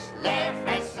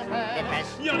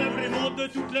 Il y en a vraiment de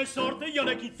toutes les sortes, il y en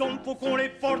a qui tombent, faut qu'on les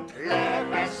porte. Les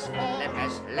fesses.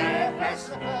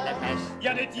 Il y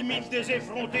a des timides, des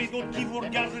effrontés, d'autres qui vous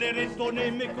regardent les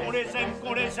étonnés, mais qu'on les aime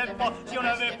pas. Si on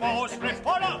n'avait pas, on serait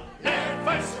pas là. Les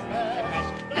fesses.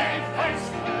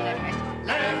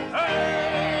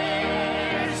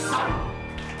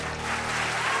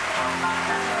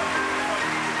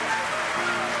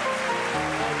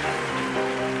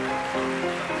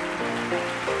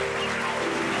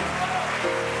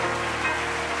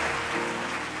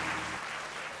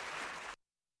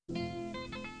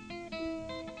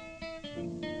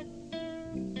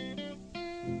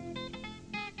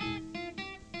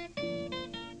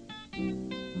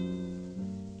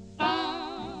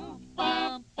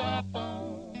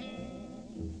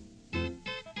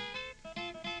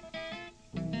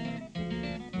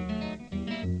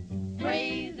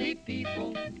 Crazy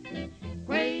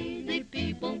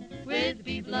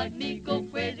people like me go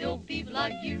crazy over people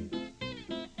like you.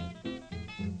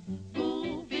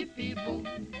 Goofy people,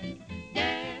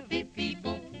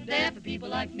 daffy people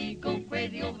like me go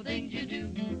crazy over things you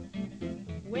do.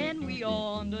 When we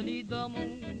are underneath the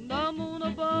moon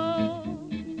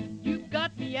above, you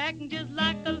got me acting just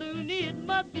like a loony. It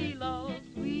must be love,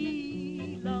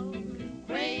 sweet love.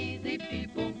 Crazy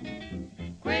people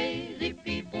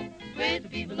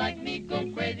like me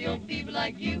go crazy over people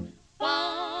like you.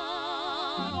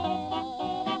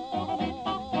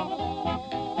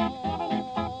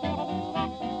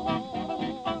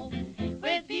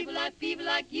 Crazy people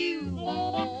like you.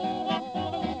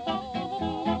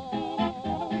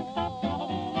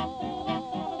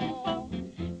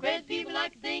 Crazy people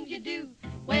like the things you do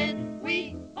when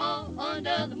we are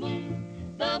under the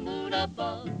moon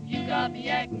above. You got me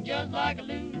acting just like a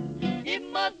loon. It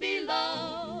must be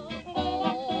love.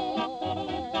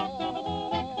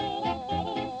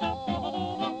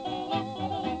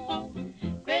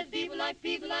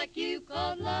 People like you,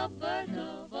 called lovebirds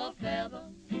of a feather,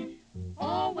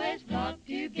 always flock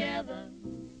together.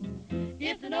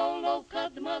 It's an old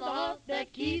custom of the heart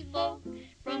that keeps folks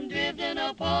from drifting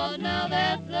apart. Now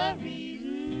that's the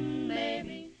reason,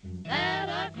 maybe, that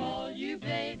I call you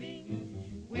baby.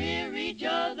 We're each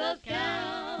other's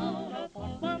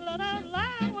counterpart.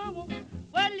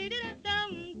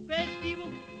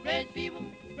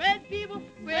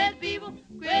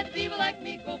 Great people like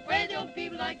me go crazy over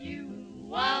people like you.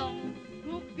 Wow,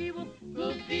 good people,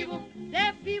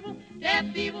 deaf people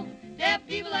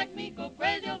like me go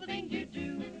crazy over things you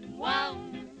do. Wow,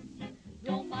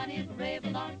 don't mind if I rave a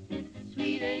lot,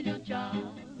 sweet angel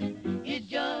child. It's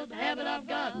just a habit I've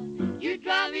got. You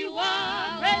drive me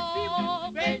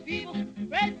wild. Great people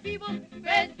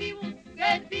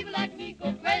like me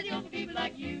go crazy over people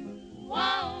like you.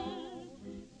 Wow.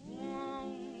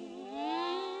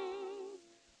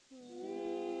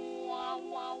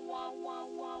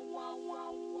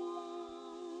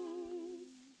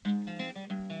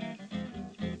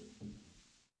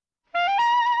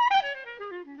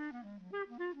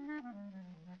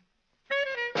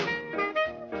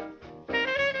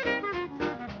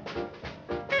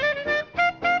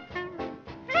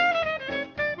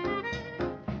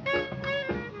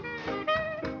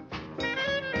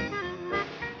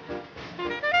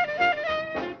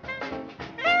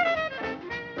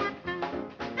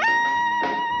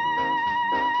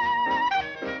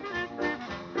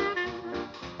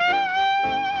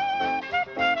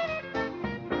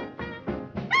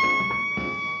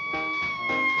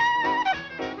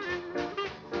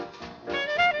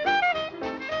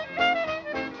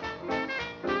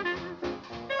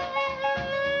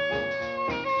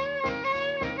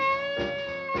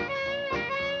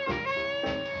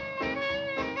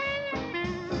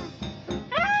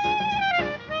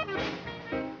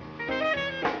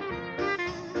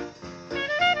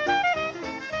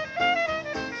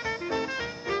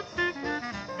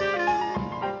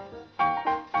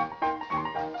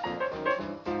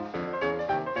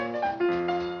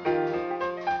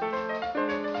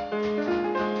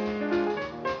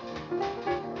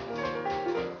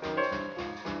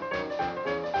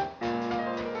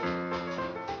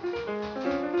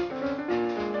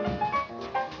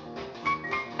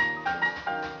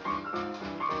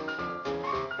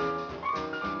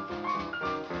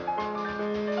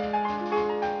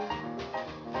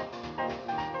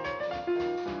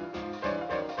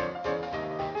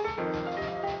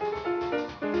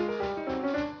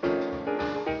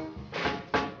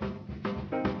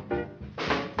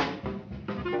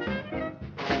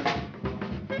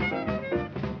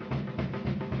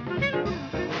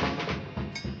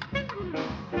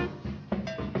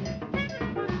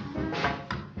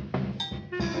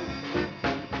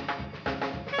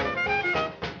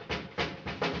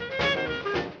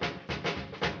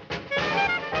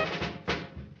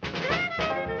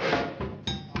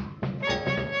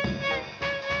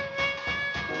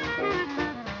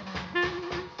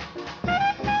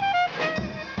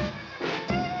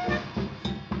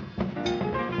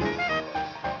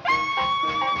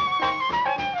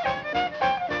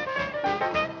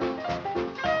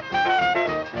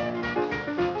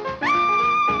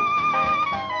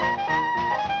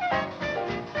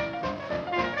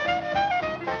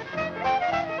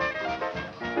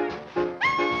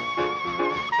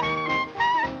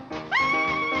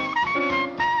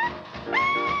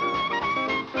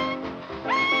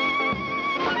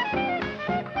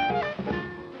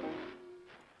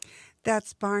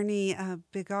 That's Barney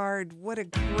Bigard. What a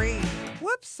great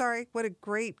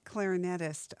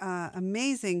clarinetist.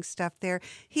 Amazing stuff there.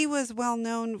 He was well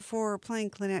known for playing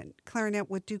clarinet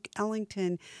with Duke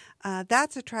Ellington.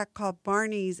 That's a track called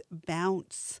Barney's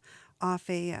Bounce off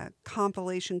a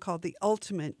compilation called The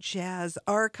Ultimate Jazz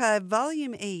Archive,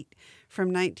 Volume 8 from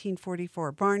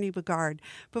 1944, Barney Bigard.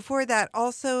 Before that,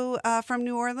 also from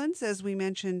New Orleans, as we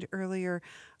mentioned earlier,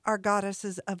 our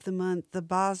goddesses of the month, the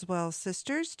Boswell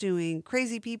sisters, doing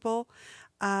Crazy People.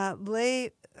 Les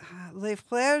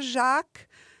Frères Jacques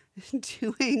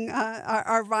doing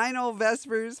our vinyl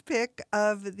Vespers pick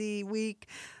of the week.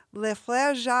 Les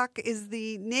Frères Jacques is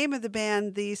the name of the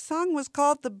band. The song was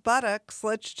called The Buttocks.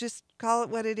 Let's just call it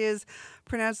what it is.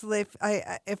 Pronounced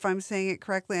if I'm saying it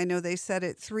correctly. I know they said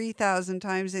it 3,000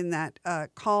 times in that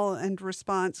call and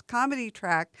response comedy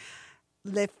track.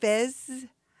 Les Fez.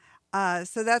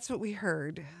 So that's what we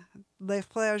heard. Les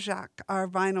Frères Jacques, our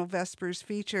vinyl Vespers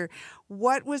feature.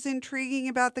 What was intriguing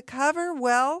about the cover?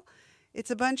 Well,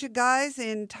 it's a bunch of guys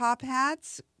in top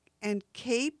hats and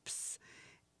capes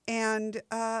and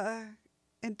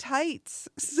tights.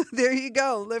 So there you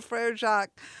go, Les Frères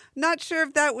Jacques. Not sure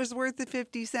if that was worth the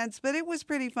 50 cents, but it was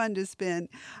pretty fun to spin.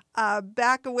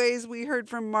 Back a ways, we heard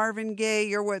from Marvin Gaye,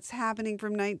 You're What's Happening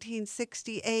from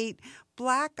 1968.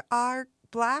 Black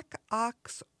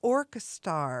Ox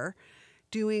Orchestra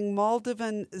doing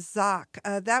Moldovan Zak.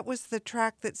 That was the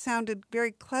track that sounded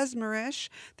very klezmerish.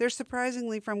 They're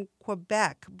surprisingly from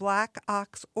Quebec, Black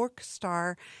Ox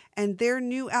Orchestra, and their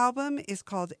new album is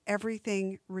called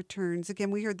Everything Returns. Again,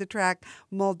 we heard the track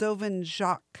Moldovan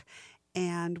Jacques,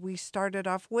 and we started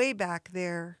off way back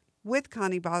there with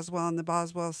Connie Boswell and the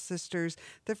Boswell sisters,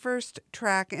 the first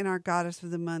track in our Goddess of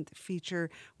the Month feature,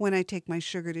 When I Take My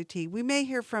Sugar to Tea. We may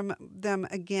hear from them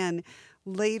again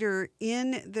later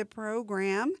in the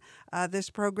program. This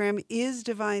program is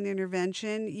Divine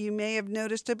Intervention. You may have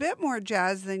noticed a bit more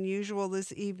jazz than usual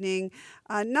this evening,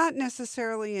 not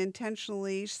necessarily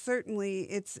intentionally. Certainly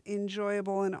it's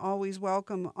enjoyable and always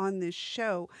welcome on this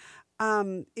show.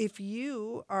 If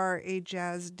you are a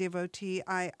jazz devotee,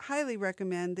 I highly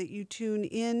recommend that you tune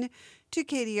in to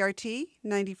KDRT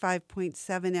 95.7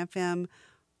 FM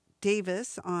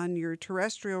Davis on your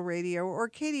terrestrial radio or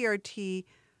KDRT.org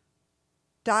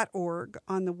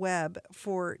on the web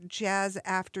for Jazz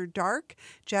After Dark.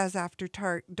 Jazz After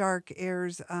Dark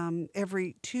airs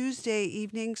every Tuesday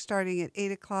evening starting at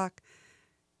 8 o'clock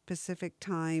Pacific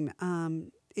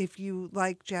time. If you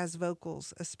like jazz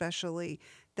vocals especially,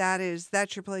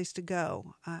 that's your place to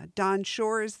go. Don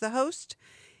Shore is the host,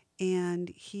 and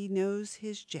he knows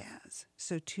his jazz.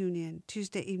 So tune in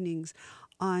Tuesday evenings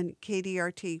on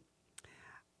KDRT.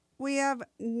 We have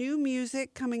new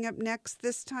music coming up next.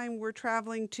 This time we're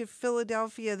traveling to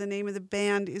Philadelphia. The name of the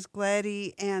band is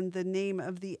Gladdy, and the name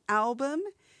of the album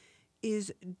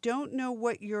is Don't Know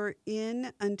What You're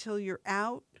In Until You're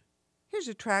Out. Here's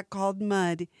a track called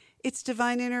Mud. It's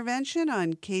Divine Intervention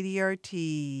on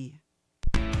KDRT.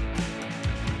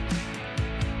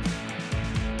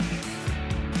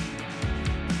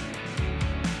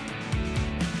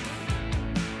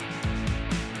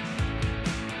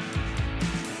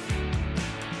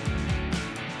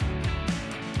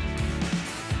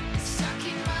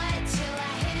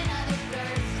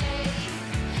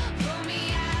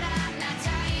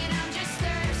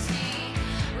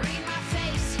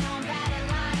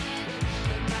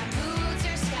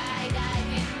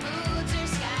 Skydiving, moods are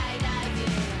skydiving.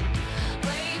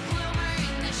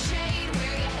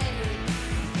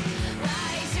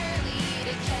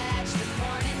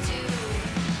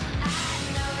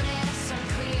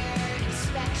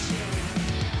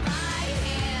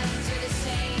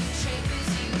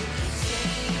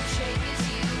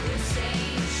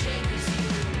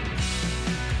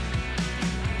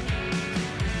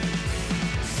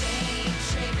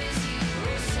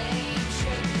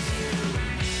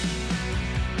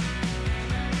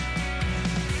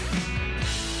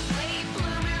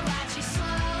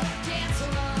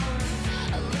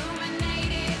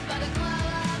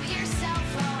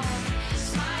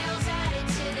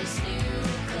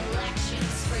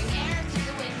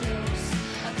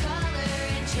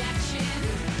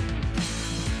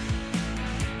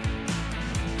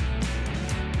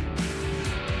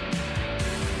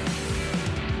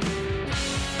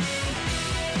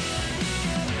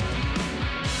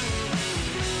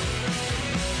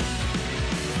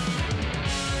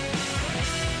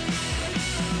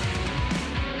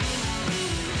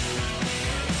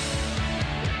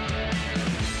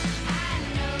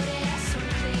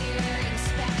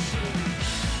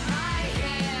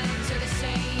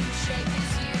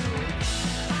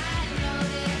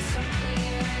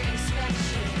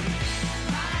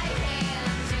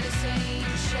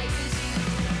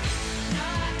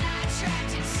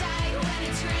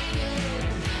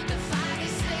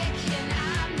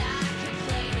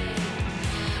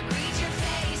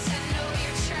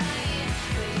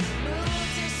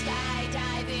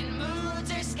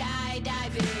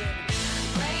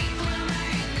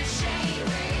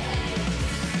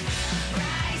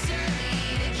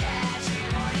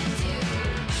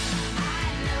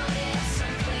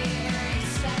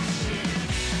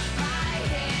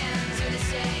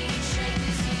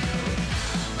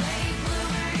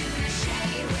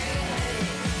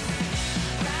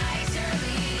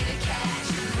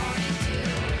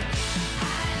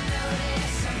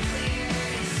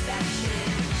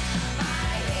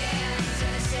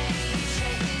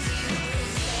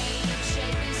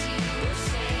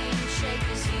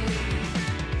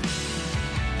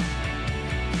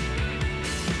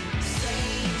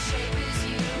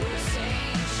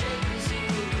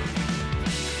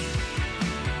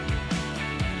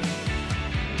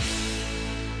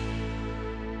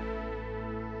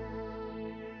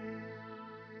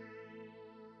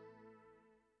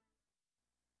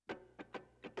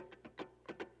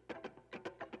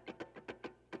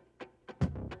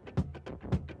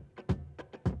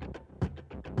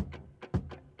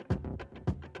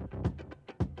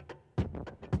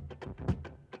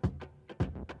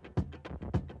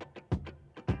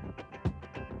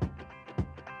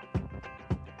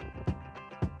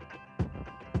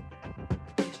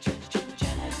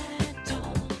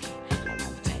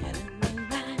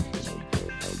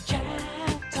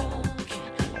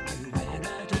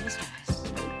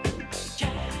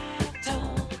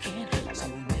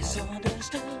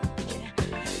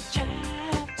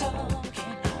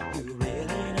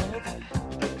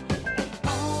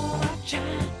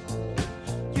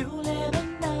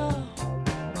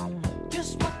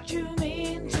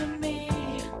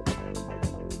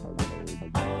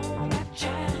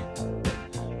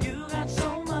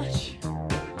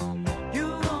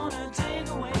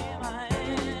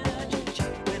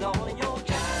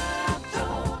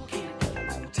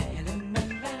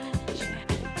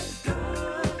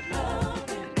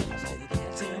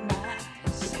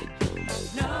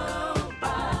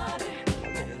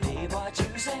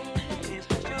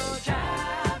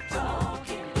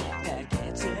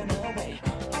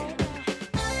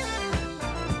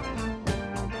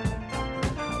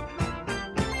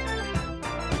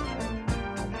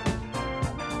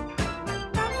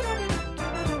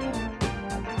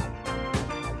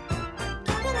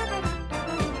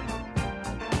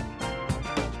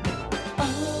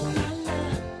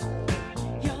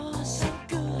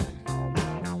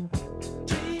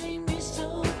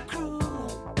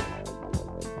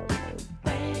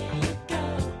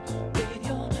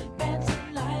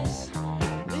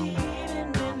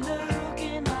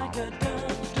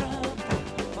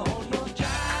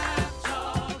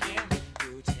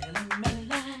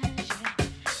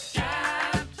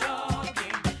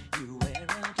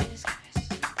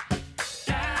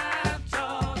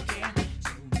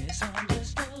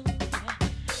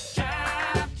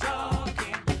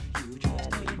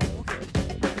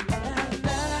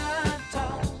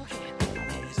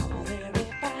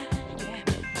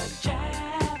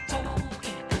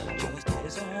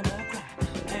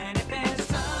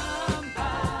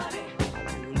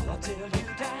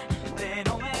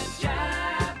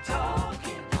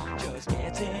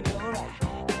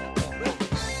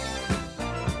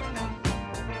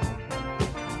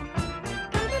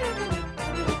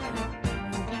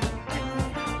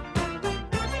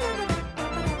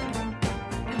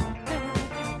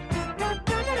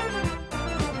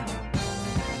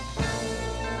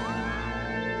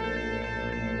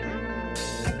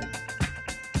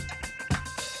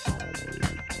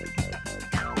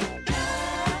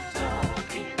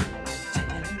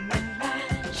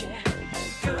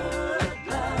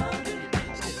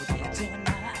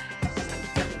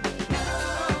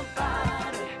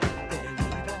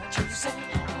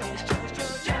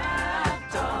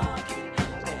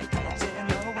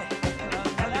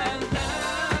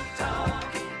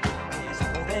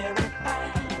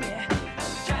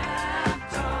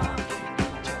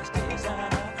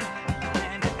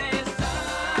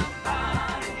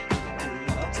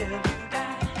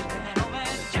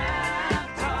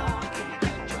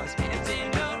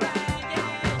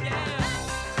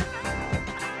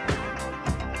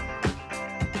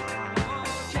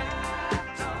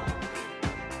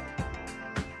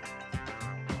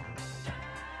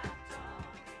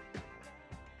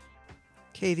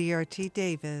 KDRT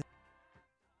David.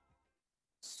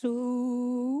 Surikuse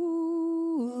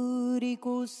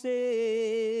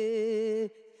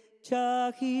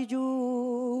chahiju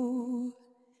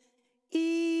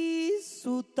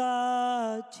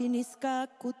isuta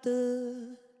chiniskakuta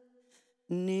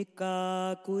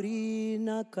nikakuri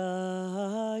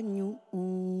nakanyu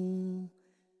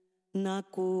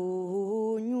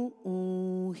nakonyu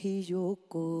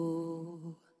hijoko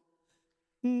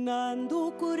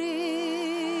nandukuri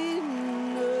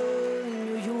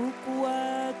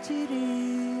nyuyukuachiri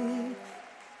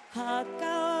hakanda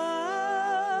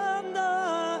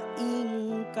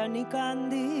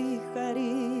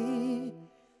inkanikandikari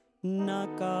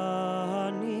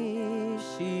nakani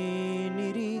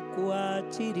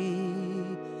shinirikuachiri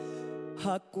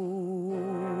haku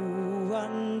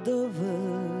andava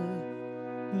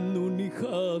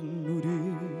nunihanuri.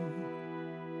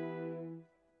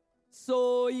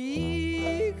 Soy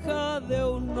hija de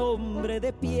un hombre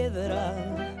de piedra,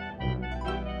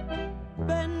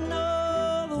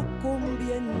 venado con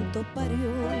viento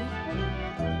parió.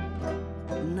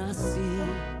 Nací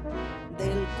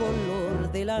del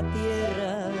color de la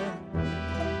tierra,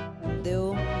 de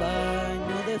un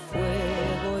baño de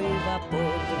fuego y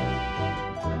vapor.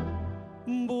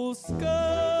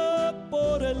 Busca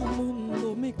por el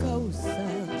mundo mi causa,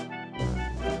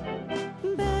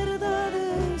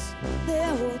 verdades de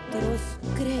otros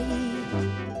creí.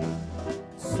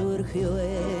 Surgió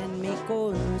en mi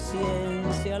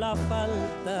conciencia la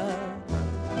falta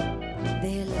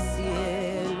del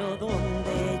cielo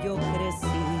donde yo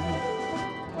crecí.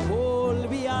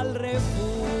 Volví al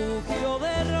refugio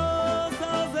de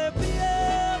rosas, de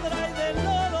piedra y de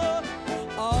lodo,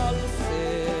 al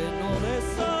seno de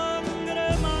sangre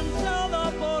manchada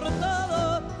por todo,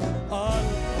 al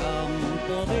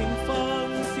campo de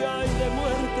infancia y de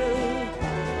muerte,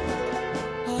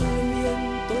 al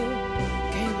viento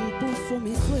que impuso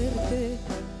mi suerte.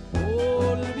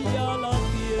 Volví a la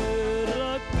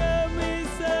tierra que mis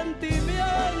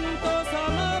sentimientos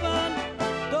amaban,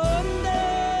 donde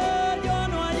yo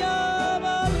no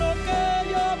hallaba lo que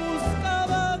yo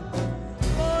buscaba.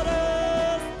 Por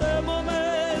este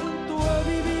momento he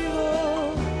vivido,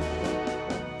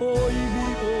 hoy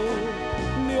vivo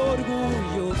mi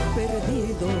orgullo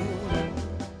perdido.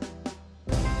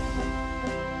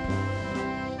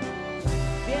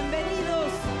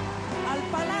 Bienvenidos al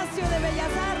Palacio de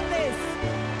Bellas Artes.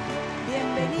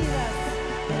 Bienvenidas,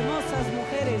 hermosas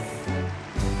mujeres.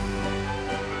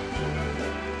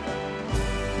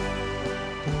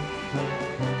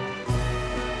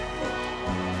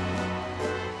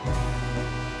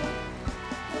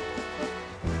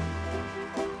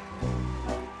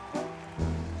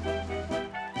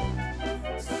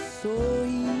 Soy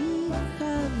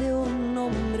hija de un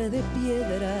hombre de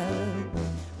piedra,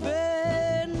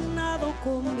 venado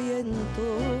con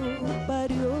viento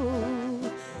parió.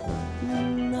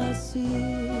 Nací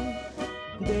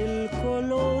del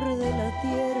color de la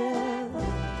tierra,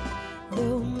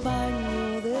 de un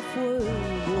baño de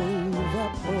fuego y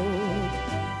vapor.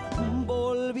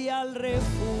 Volví al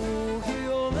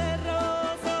refugio de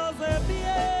rosas, de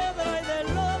piedra y de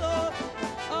lodo,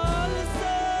 al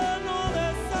seno de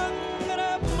sangre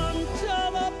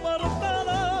manchada por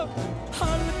todo,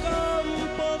 al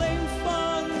campo de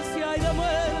infancia y de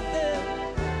muerte,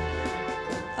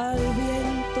 al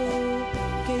viento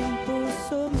que impuso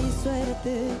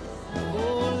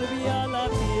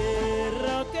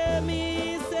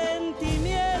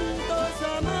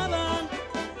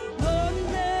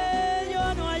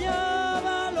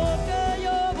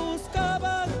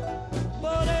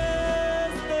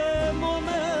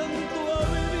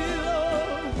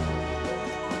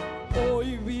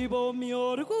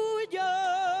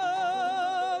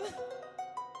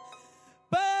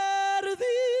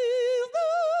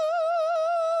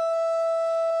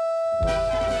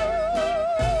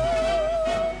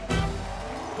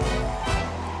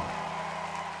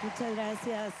Muchas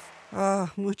gracias. Oh,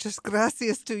 muchas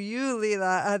gracias to you,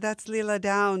 Lila. That's Lila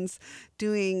Downs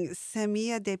doing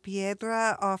Semilla de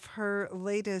Piedra off her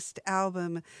latest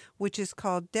album, which is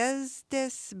called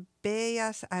Desde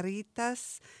Bellas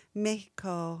Aritas,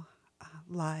 Mexico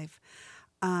Live.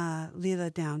 Lila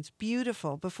Downs,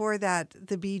 beautiful. Before that,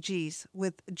 the Bee Gees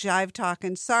with Jive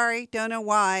Talkin'. Sorry, don't know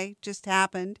why, just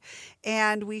happened.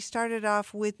 And we started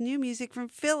off with new music from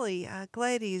Philly.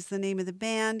 Glady is the name of the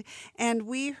band. And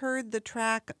we heard the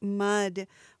track Mud.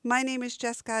 My name is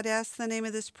Jess Goddess. The name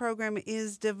of this program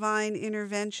is Divine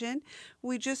Intervention.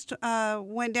 We just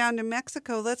went down to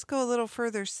Mexico. Let's go a little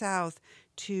further south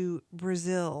to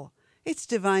Brazil. It's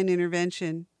Divine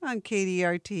Intervention on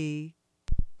KDRT.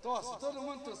 Tosse, todo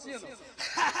mundo tossindo.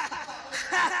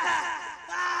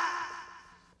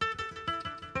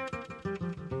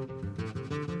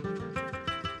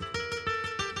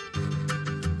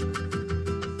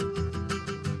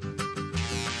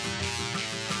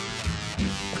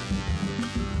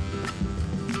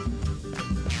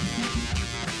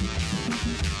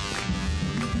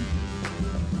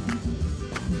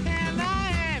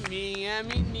 Ela é minha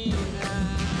menina.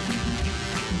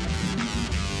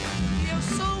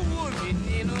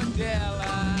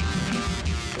 Dela.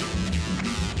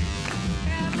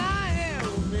 Ela é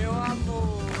o meu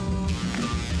amor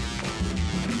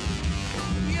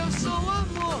e eu sou o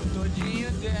amor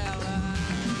todinho dela.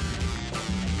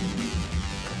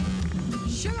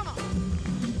 Chega, mão!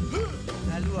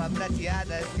 A lua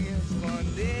prateada se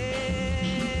escondeu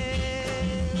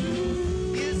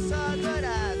e só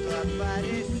dourado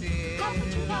apareceu.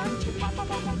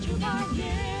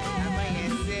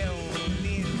 Amanheceu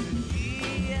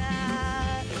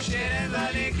cheirando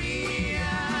alegria,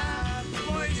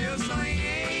 pois eu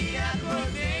sonhei e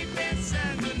acordei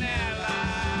pensando nela.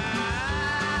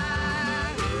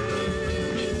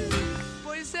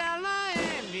 Pois ela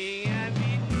é minha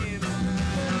menina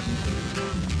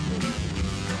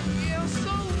e eu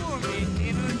sou o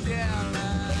menino dela.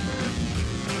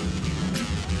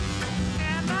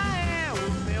 Ela é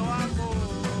o meu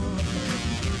amor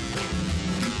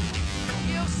e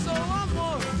eu sou o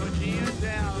amor todinho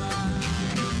dela.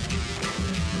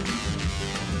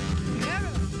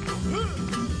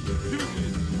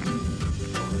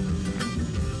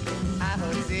 A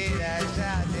roseira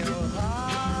já deu rosa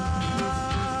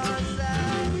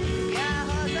e a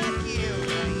rosa que eu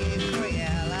ganhei foi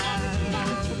ela.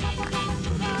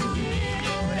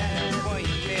 Agora põe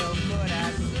meu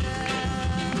coração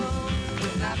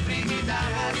na frente da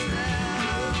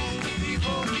razão e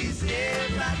vou dizer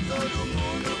pra todo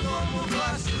mundo como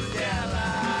gosto dela.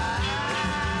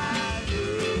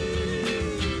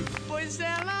 Pois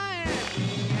ela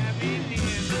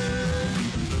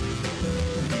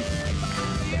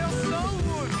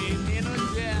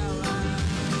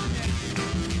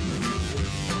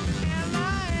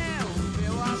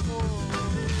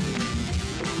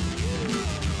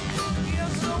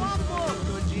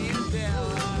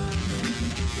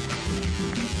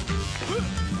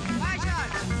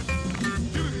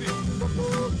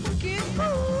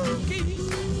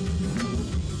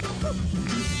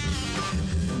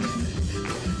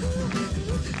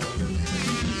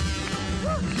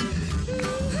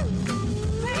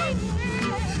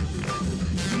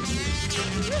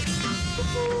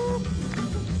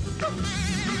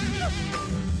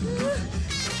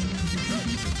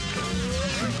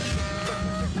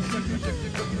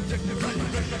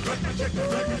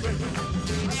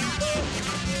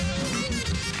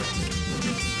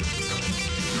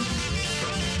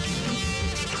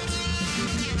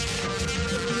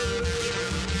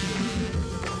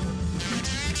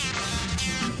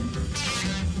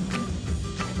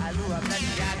a lua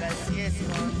prateada se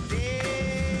escondeu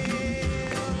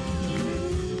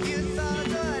e o sol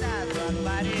dourado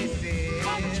apareceu.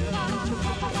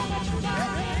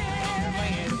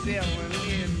 Amanheceu um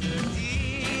lindo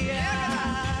dia,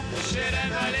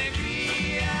 cheirando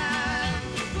alegria,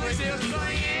 pois eu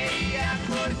sonhei e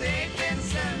acordei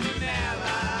pensando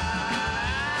nela.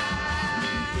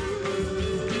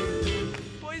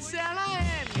 Pois ela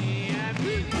é minha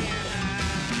menina.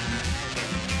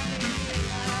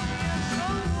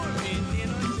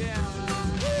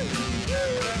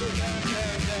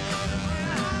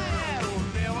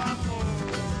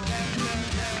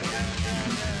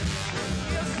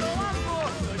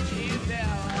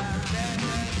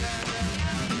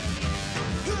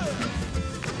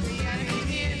 Minha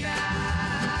menina.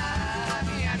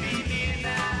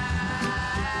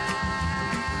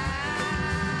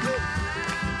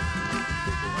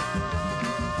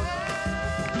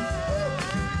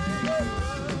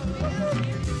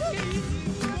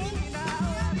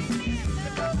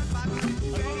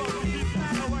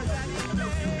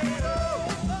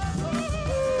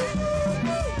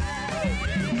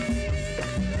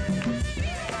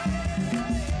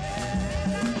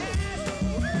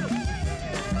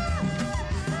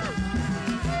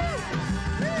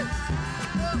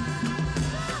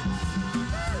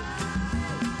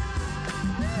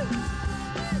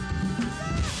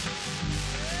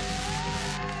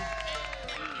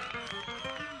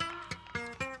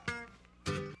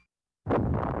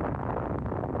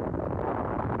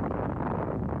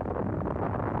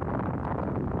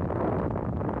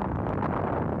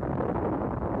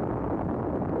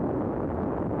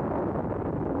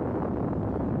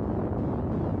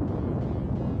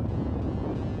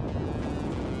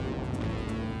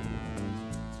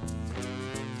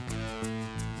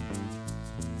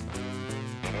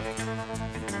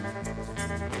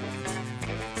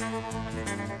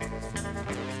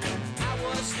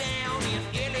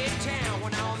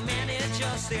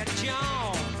 said,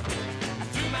 John, I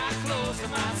threw my clothes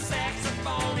and my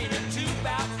saxophone in a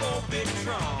 2x4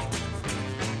 Tron.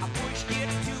 I pushed it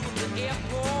to the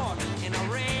airport and I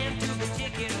ran to the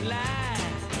ticket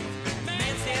line.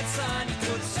 Man said, son, you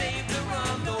could save the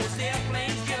run. Those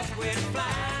airplanes just went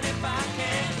flying. If I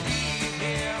can't leave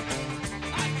here,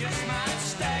 I just might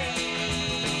stay.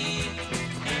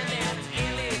 And that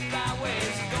LA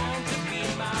Flyway's going to be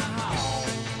my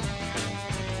home.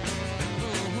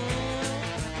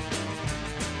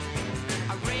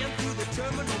 I ran through the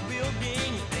terminal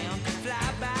building, found the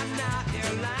fly-by-night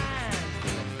airline.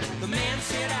 The man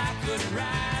said I could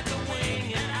ride the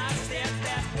wing, and I said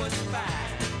that was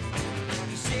fine.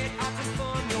 He said I could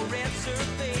fund your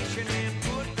reservation and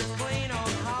put the plane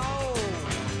on hold.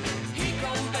 He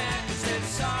come back and said,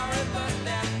 sorry, but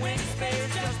that wing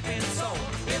space just been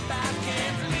sold. If I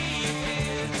can't leave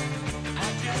here, I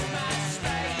just might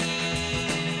stay.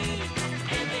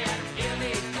 And that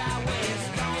LA Flyway is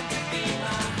going to be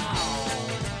my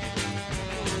home.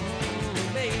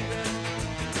 Baby.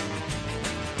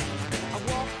 I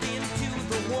walked into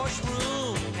the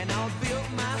washroom and I built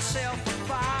myself a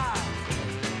fire.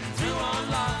 Threw on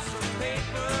lots of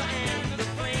paper and the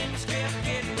flames kept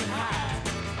getting high.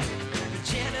 The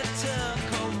janitor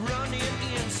come running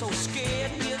in so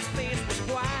scared his face was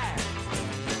white.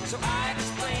 So I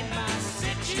explained my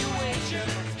situation.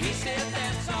 He said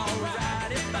that's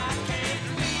alright. If I can't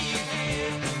leave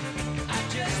here, I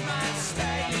just might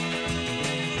stay.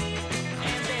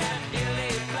 And that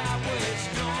LA Flyway's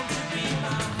going to be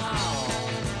my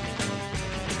home.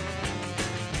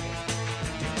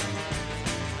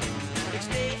 Next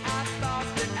day I thought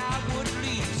that I would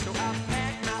leave, so I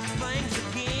packed my things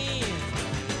again.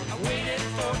 I waited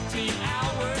 14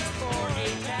 hours for a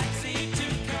taxi to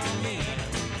come in.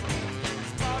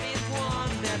 Spotted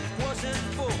one that wasn't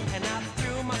full, and I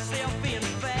threw myself in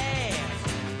fast.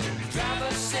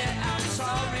 Driver said, I'm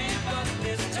sorry, but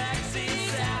this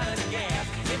taxi's out of gas.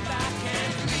 If I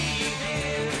can't leave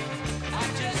here, I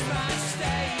just might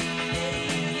stay.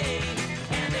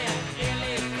 And that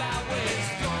LA Flyway's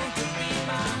going to be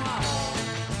my home.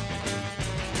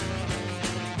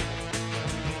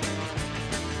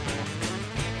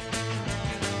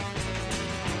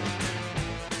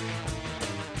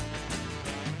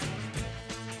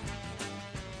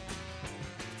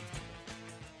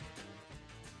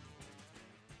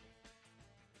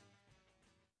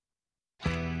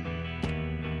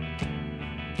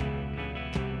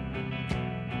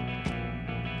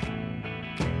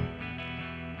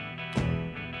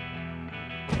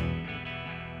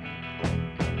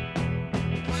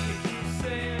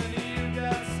 Saying you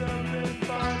got something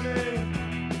for me,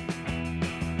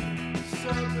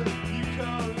 something you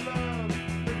call love,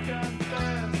 to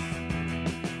confess.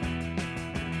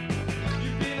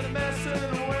 You've been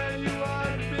messing where you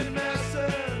ought been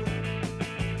messing,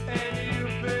 and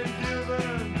you've been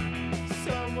giving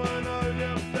someone all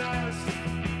your best.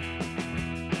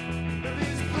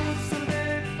 These boots are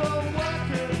made for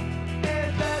walking, and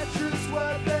that's just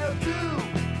what they'll do.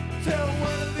 Till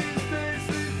one of these days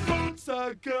these boots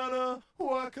are gonna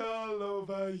walk all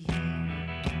over you.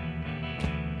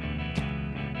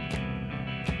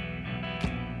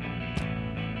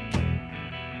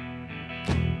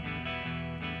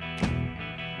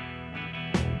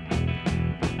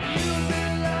 You've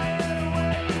been lying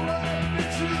where you ought be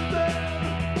truthing,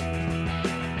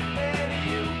 and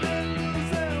you've been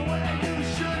losing where you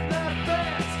should not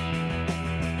bet.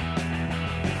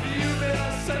 You've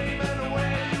been saving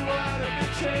where you ought to be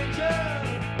changing.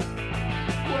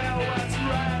 Well, what's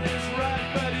right is right,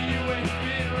 but you ain't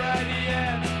been right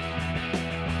yet.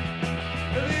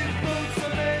 These boots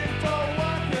are made for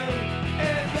walking,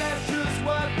 and that's just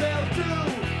what they'll do.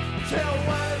 Till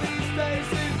one of these days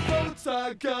these boots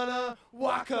are gonna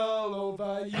walk all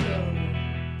over you.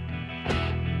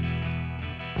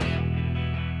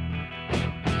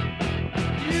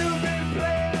 You've been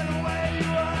playing where you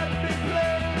ought to be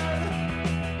playing,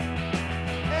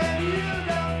 and you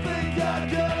don't think you're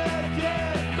gonna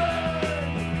get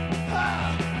burned. Ha!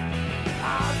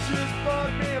 I just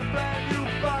bought me a brand new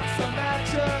box of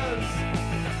matches,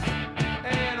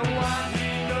 and one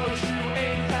he knows you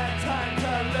ain't had time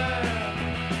to learn.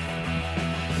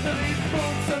 These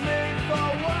boots are made for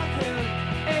walking,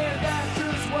 and that's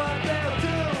just what they'll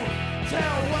do.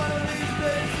 Till one of these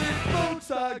days these boots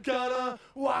are gonna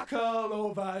walk all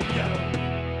over you.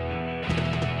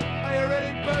 Are you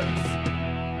ready, boots?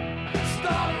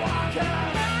 Start walking!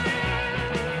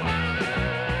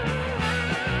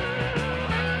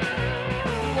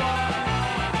 Walk.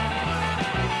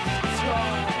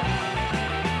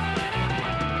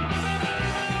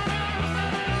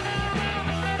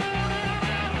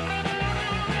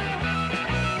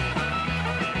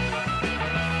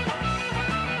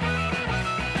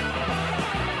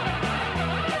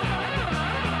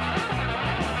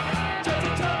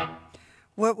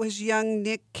 What was young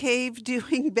Nick Cave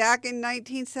doing back in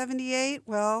 1978?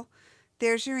 Well,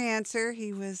 there's your answer.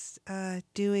 He was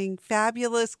doing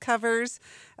fabulous covers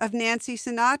of Nancy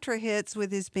Sinatra hits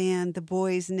with his band, The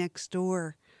Boys Next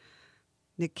Door.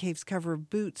 Nick Cave's cover of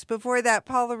Boots. Before that,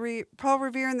 Paul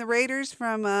Revere and the Raiders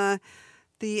from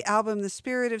the album The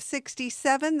Spirit of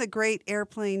 67, The Great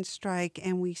Airplane Strike.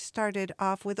 And we started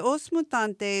off with Os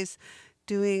Mutantes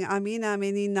doing Amina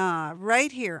Menina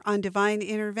right here on Divine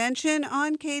Intervention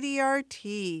on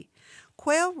KDRT.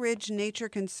 Quail Ridge Nature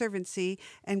Conservancy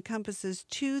encompasses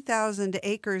 2,000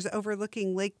 acres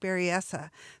overlooking Lake Berryessa.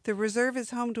 The reserve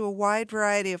is home to a wide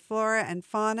variety of flora and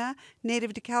fauna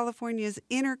native to California's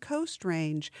Inner Coast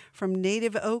Range, from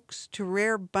native oaks to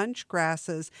rare bunch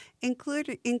grasses,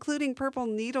 including purple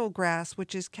needlegrass,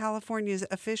 which is California's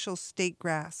official state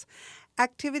grass.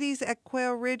 Activities at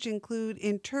Quail Ridge include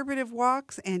interpretive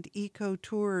walks and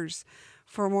eco-tours.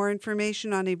 For more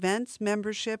information on events,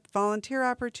 membership, volunteer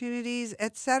opportunities,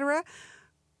 etc.,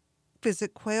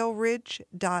 visit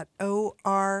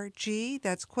quailridge.org.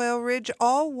 That's Quailridge,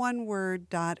 all one word,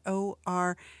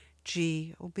 .org.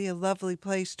 It will be a lovely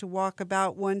place to walk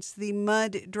about once the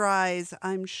mud dries,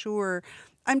 I'm sure.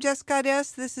 I'm Jessica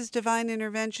S. This is Divine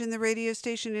Intervention. The radio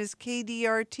station is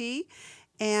KDRT.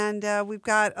 And we've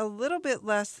got a little bit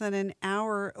less than an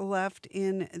hour left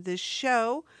in the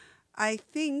show. I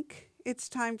think it's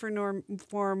time for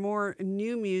more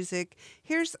new music.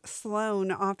 Here's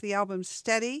Sloan off the album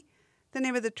Steady. The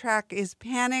name of the track is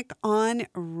Panic on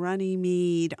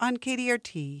Runnymede on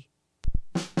KDRT.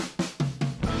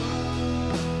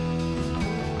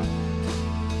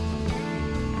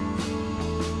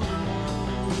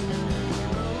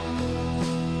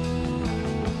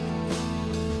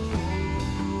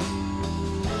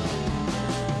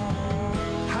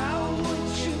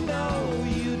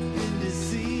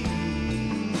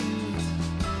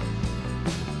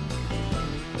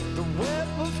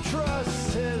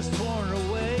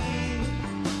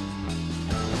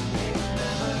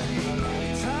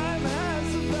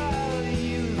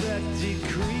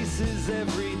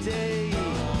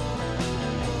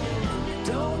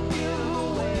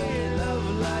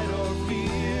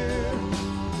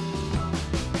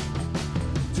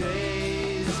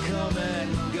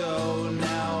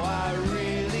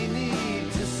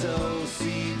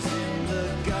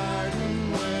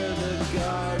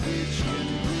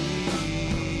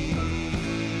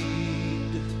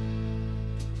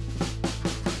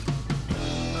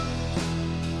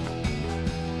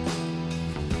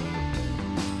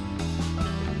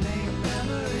 Name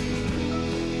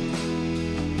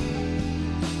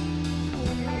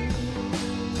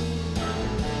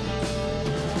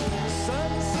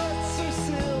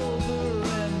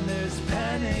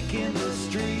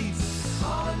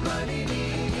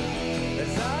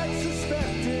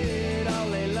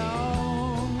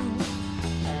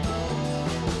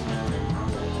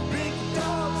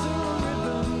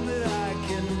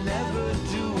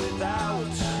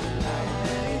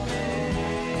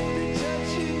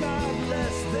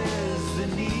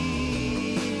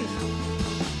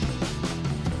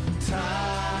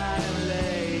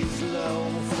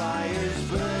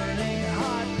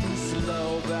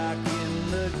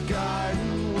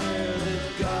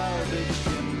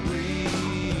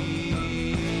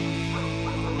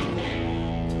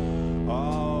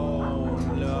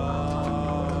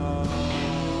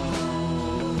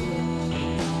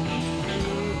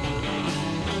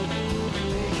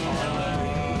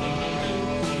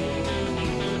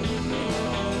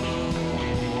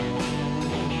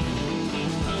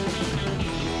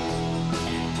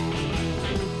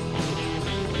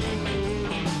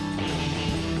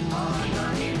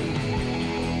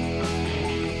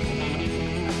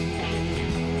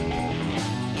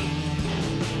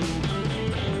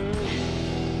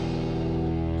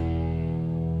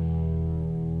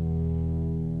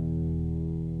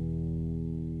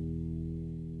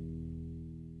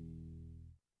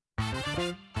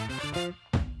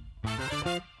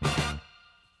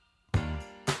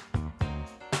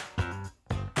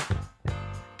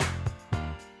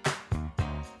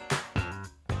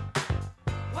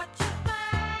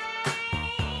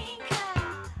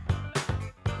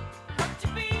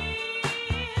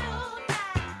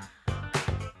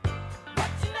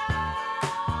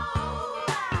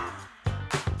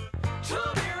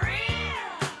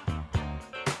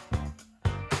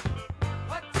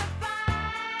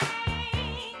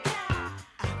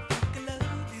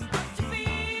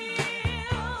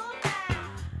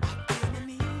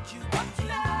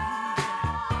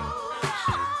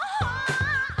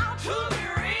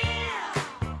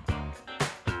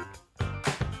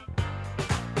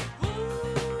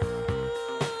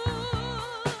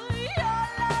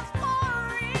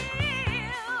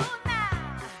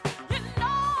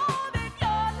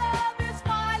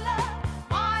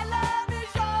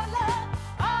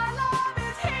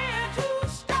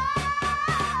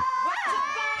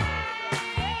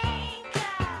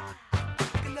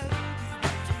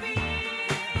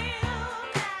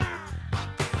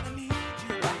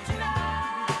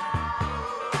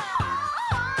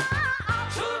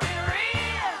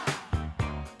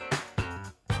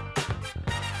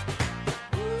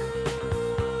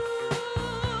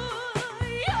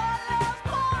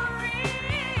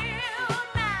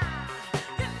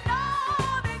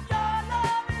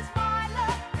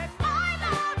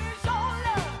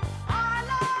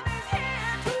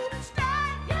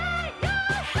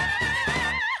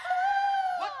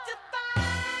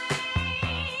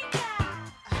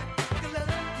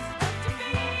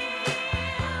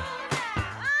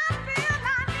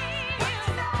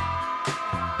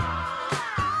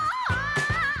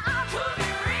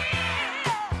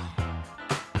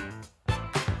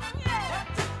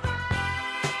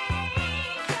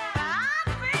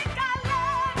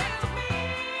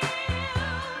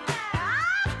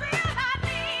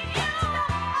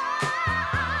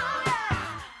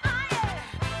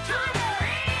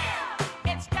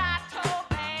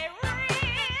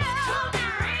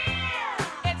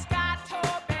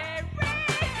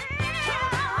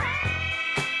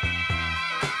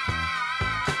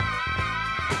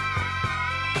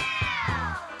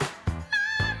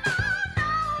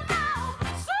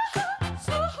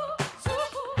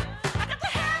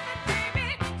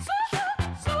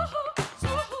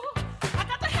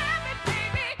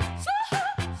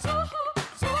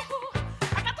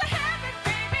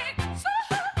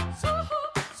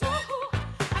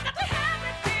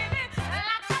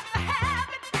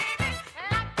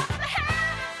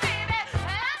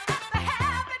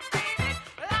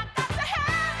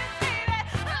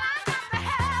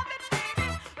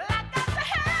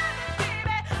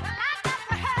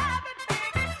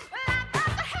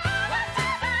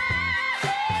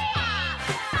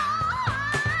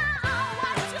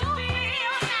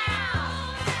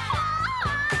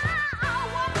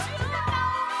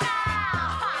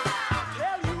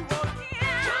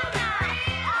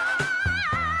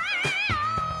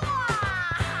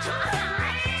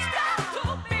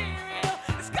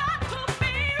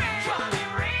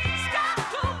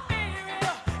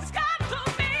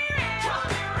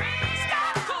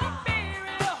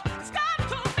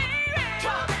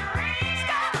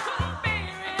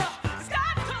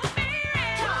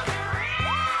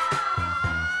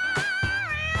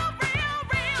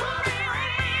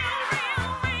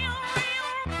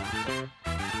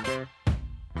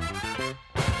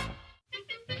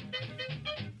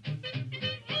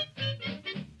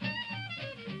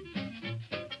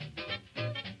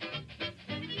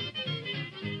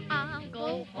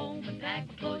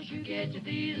get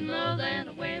your these and those, and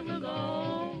away we'll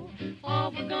go.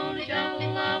 Off we're gonna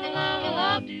shovel, love, love,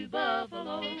 love to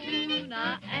Buffalo.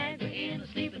 Niagara in a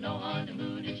sleep and no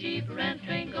honeymoon is cheaper and the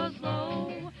train goes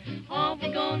slow. Off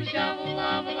we're gonna shovel,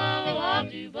 love, love,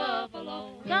 love to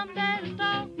Buffalo. Someday the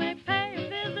stock may pay a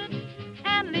visit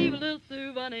and leave a little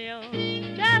souvenir.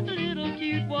 Just a little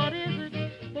cute, what is it?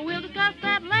 But we'll discuss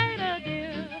that later,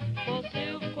 dear. For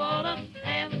silver quarter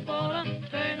and quarter,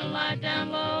 turn the light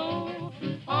down low.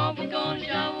 Off we're gonna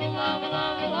shovel, love,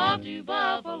 love, love to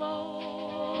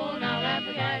Buffalo. Now that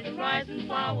the guys are rice and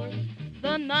flowers,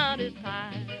 the knot is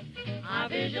tied. I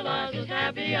visualize those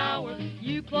happy hours,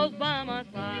 you close by my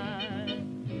side.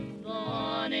 The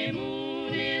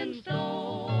honeymoon in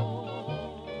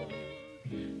store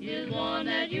is one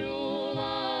that you'll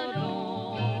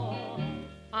adore.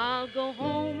 I'll go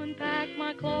home and pack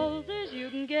my clothes, you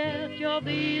can get your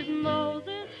these and those,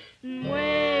 and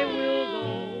away we'll go.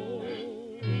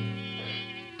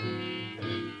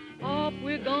 Off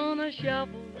we're gonna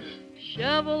shovel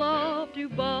off to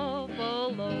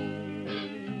Buffalo.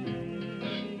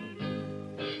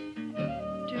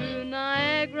 To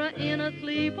Niagara in a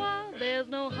sleeper, there's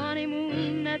no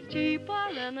honeymoon that's cheaper,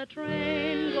 and the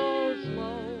train goes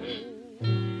slow.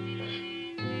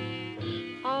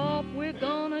 Off we're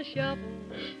gonna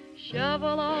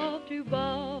shovel off to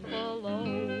Buffalo.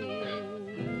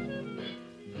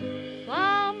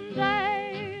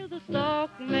 Someday the stock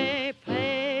may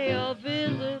pay a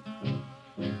visit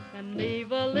and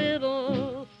leave a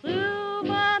little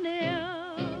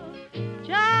souvenir.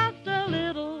 Just a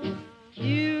little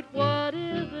cute, what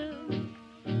is it?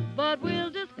 But we'll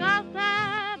discuss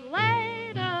that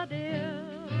later, dear.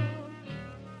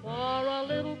 For a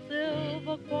little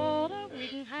silver quarter, we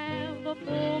can have the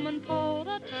Pullman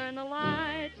porter, turn the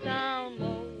lights down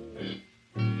low.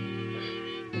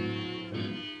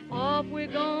 Off we're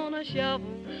gonna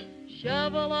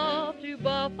shovel off to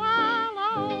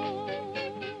Buffalo.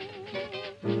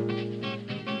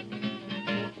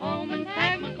 Home and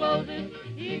pack my clothes,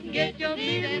 you can get your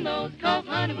these and those, 'cause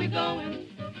honey we're going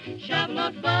shoveling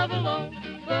up to Buffalo,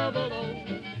 Buffalo.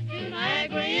 To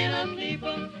Niagara in a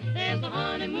sleeper, there's the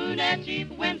honeymoon that's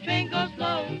cheaper when the train goes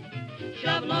slow.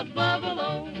 Shoveling up to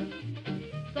Buffalo.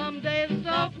 Someday the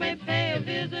stock may pay a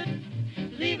visit,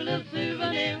 leave a little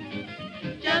souvenir.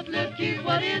 Just a little cute,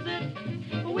 what is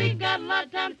it? We got a lot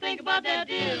of time to think about that,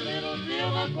 dear. Little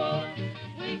silver quarter,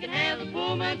 we can have the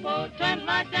Pullman porter, turn the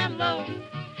light down low.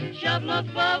 Shoveling up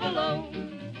to Buffalo.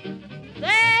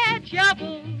 That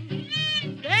shovel,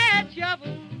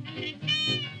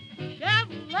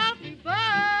 shovel up to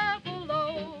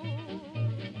Buffalo.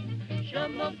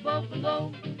 Shovel up to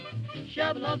Buffalo,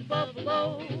 shovel up to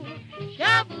Buffalo,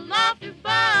 shovel up to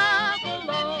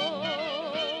Buffalo.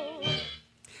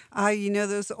 You know,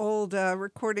 those old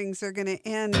recordings are going to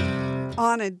end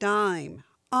on a dime.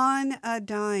 On a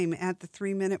dime at the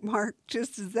 3-minute mark,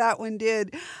 just as that one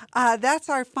did. That's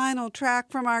our final track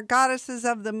from our Goddesses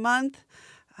of the Month,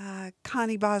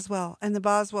 Connie Boswell and the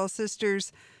Boswell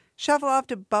Sisters. Shovel off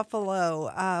to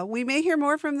Buffalo. We may hear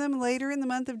more from them later in the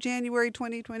month of January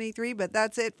 2023, but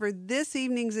that's it for this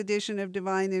evening's edition of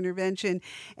Divine Intervention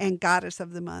and Goddess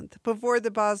of the Month. Before the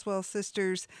Boswell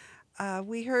Sisters,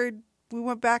 we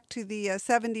went back to the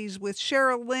 70s with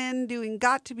Cheryl Lynn doing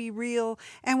Got to Be Real,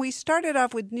 and we started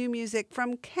off with new music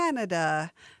from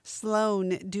Canada.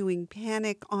 Sloan doing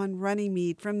Panic on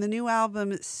Runnymede from the new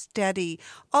album Steady.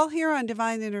 All here on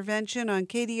Divine Intervention on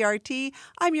KDRT.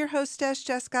 I'm your hostess,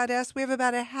 Jess Goddess. We have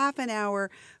about a half an hour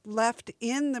left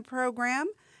in the program.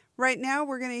 Right now,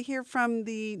 we're going to hear from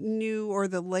the new, or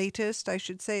the latest, I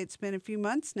should say, it's been a few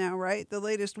months now, right? The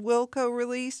latest Wilco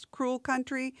release, Cruel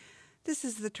Country. This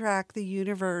is the track, The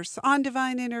Universe, on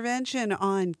Divine Intervention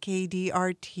on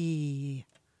KDRT.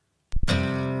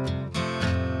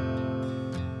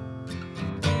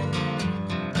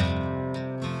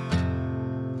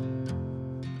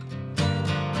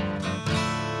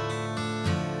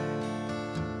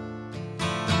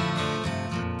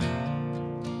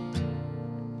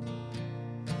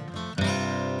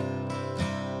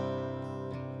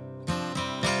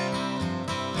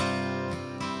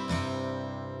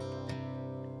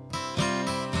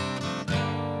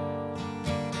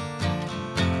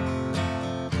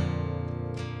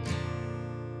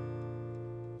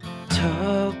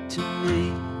 Talk to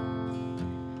me.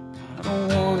 I don't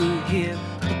wanna hear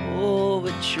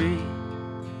poetry.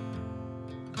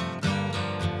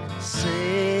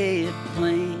 Say it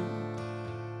plain,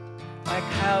 like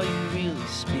how you really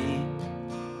speak.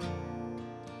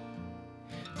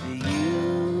 The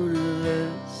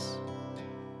universe,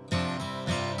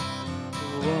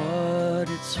 for what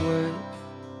it's worth.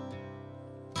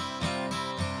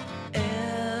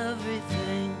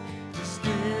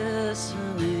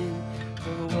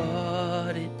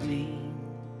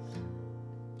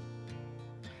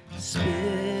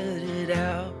 spit it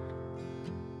out.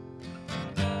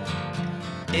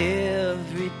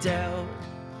 Every doubt,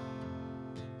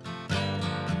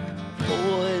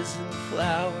 poison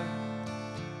flower,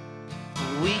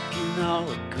 we can all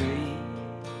agree.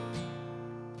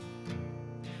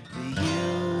 The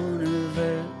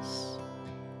universe,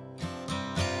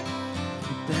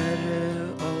 for better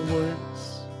or worse,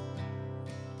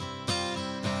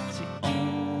 it's the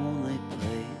only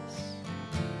place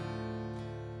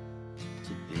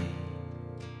to be.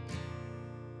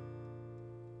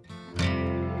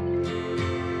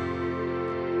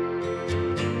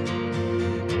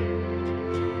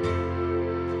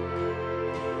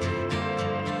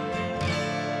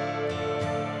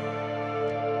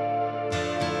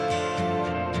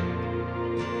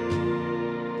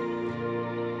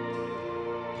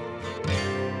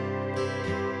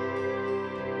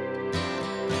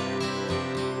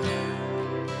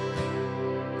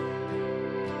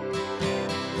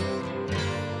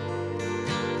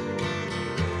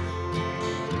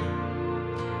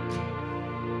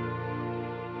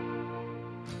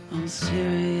 I'm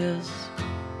serious.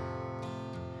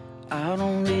 I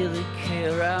don't really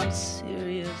care. I'm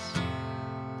serious.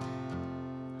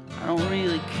 I don't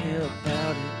really care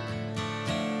about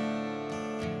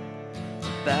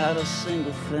a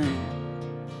single thing.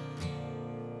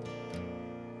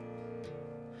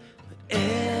 But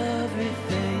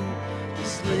everything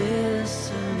is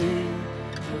listening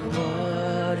for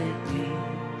what it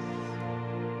means.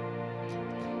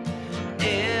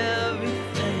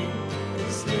 Everything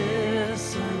is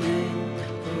listening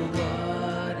for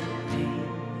what it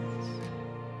means.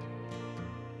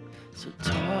 So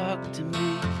talk to me.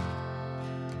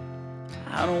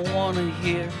 I don't want to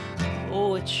hear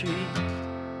poetry.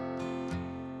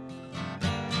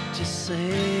 Just say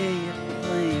it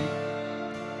plain,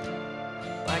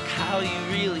 like how you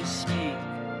really speak.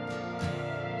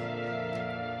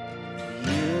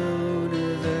 The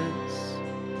universe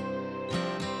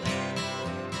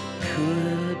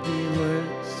could be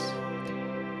worse.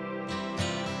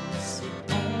 It's the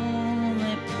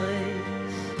only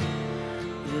place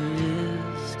there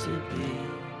is to be.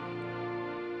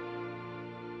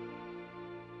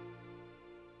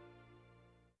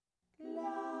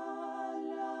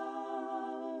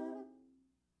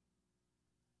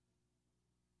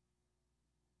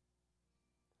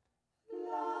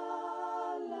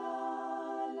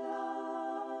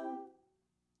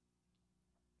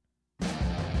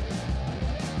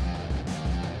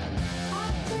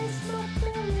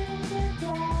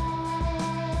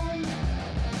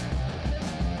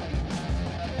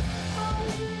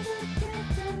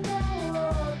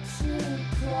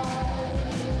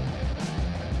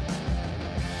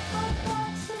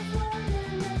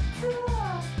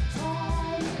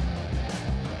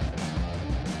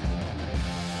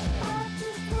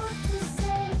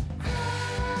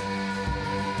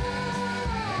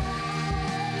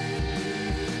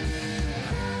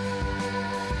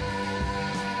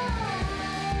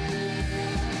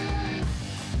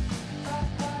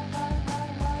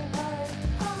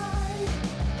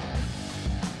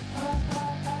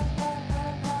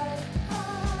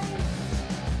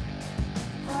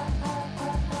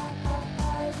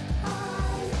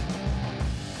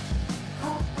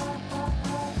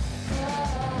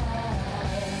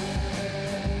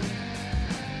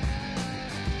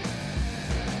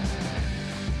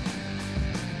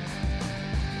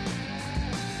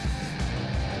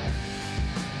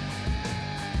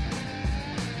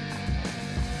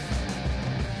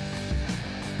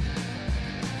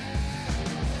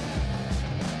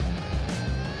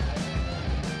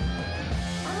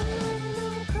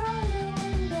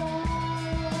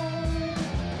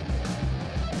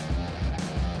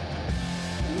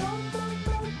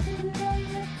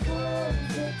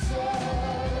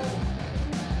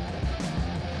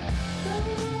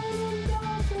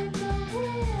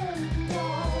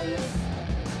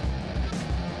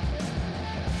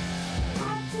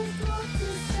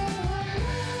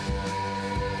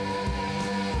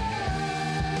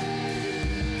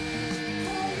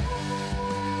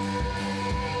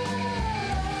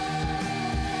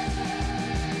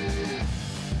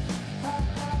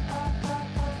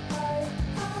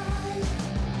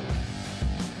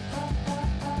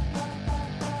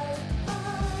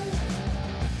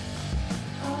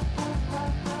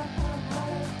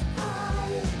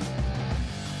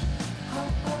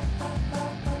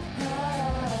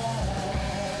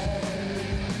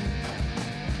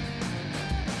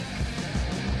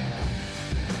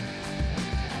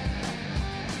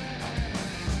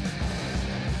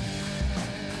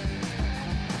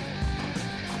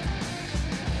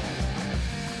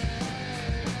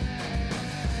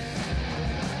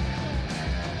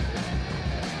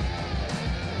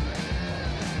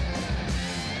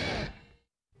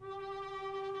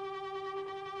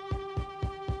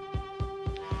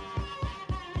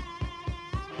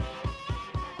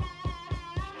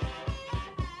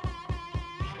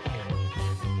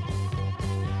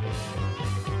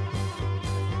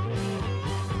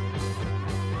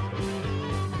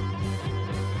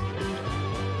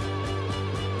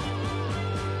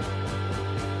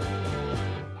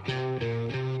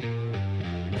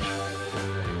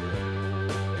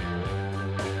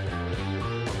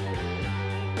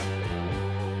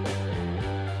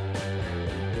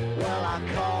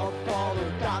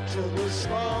 this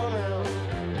morning.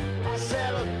 I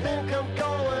said I think I'm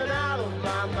going out of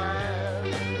my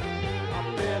mind.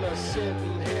 I've been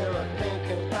sitting here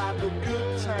thinking about the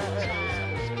good times,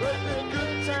 but the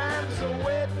good times are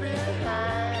way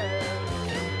behind.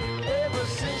 Ever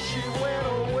since she went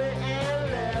away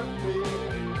and left me,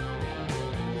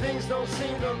 things don't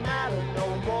seem to matter no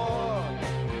more.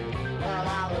 Well,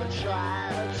 I will try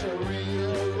to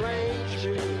rearrange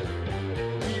it.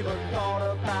 Even thought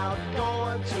about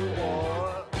going to war.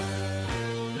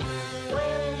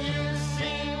 When you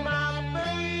see my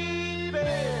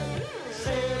baby,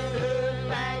 send her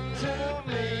back to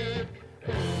me.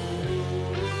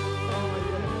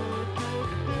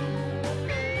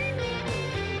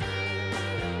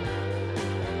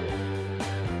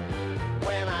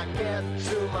 When I get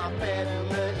to my bed in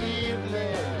the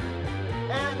evening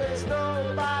and there's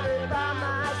nobody by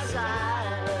my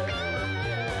side,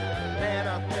 then I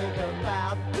think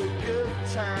about the good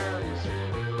times,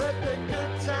 but the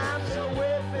good times are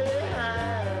way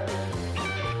behind.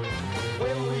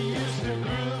 When we used to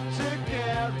groove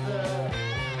together,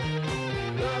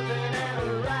 loving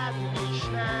and riding each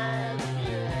night.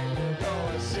 Yeah, you know,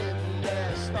 sitting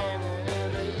there standing in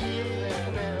the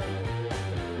evening,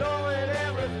 knowing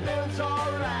everything's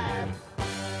alright.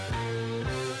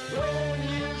 When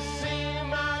you see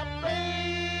my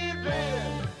baby,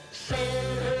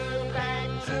 send her back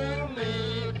to me.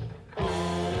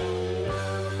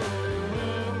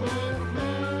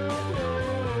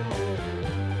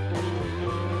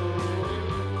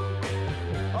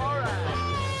 All right.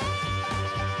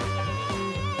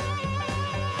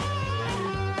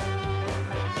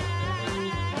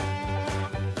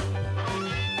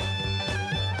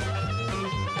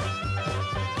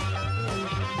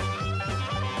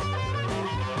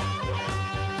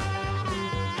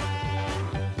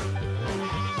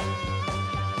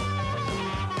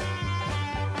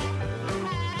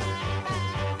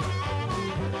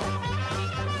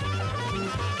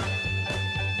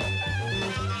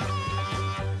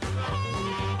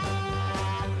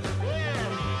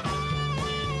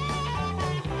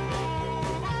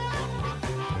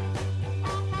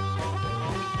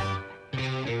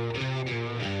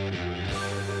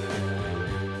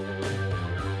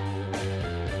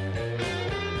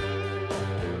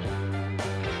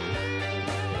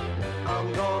 I'm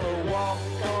gonna walk,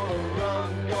 gonna run,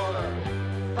 gonna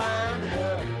find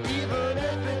her, even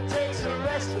if it takes the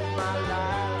rest of my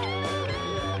life.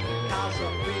 Cause the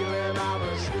feeling I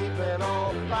was sleeping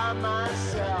all by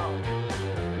myself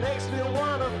makes me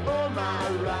wanna pull my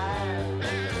ride.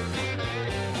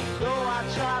 Though I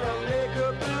try to make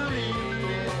her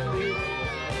believe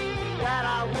that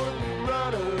I wouldn't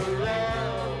run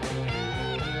around,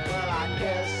 well, I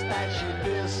guess that she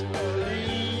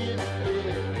disbelieved me.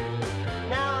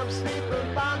 Now I'm sleeping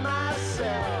by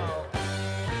myself.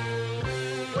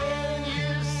 When you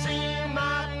see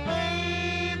my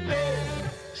baby,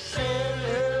 send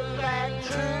her back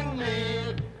to me.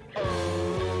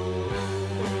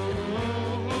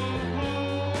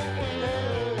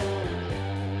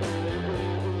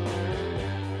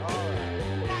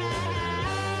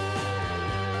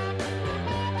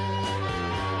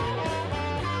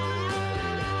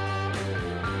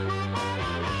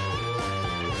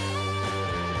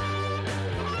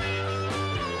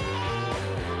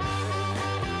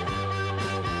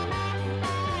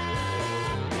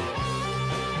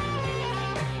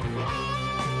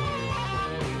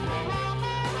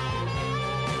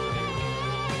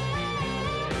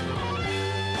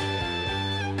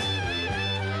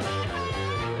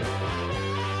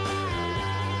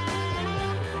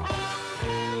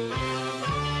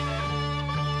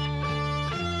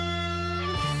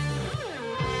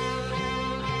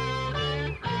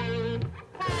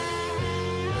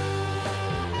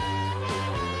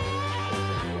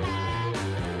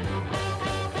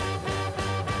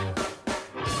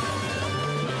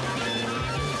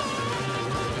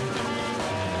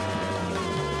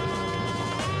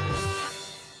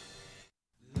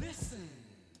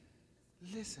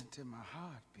 Listen to my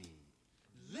heartbeat.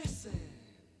 Listen.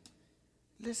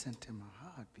 Listen to my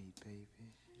heartbeat,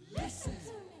 baby. Listen.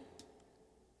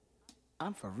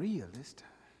 I'm for real this time.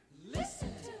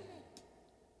 Listen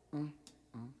to me.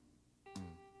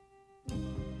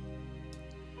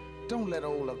 Don't let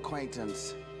old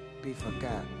acquaintance be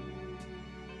forgotten.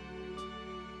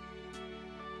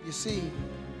 You see,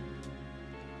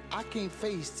 I can't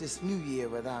face this new year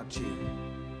without you.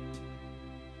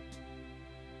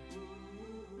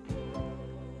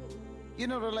 You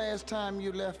know the last time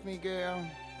you left me, girl?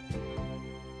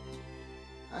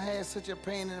 I had such a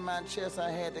pain in my chest I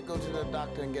had to go to the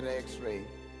doctor and get an x-ray.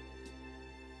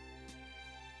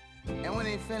 And when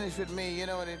they finished with me, you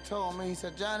know what he told me? He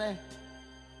said, Johnny,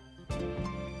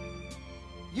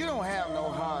 you don't have no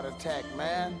heart attack,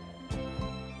 man.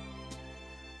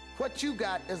 What you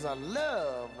got is a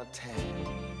love attack.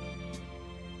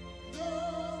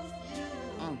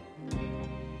 Mm.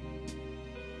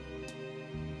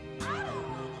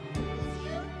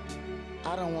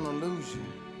 I don't want to lose you.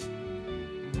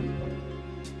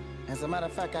 As a matter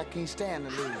of fact, I can't stand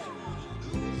to lose you.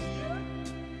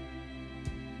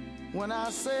 When I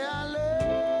say I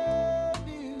love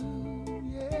you,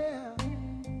 yeah,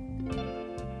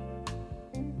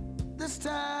 this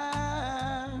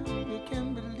time you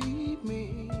can believe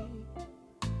me.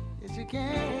 Yes, you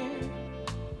can.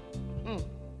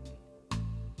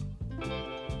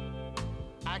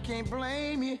 I can't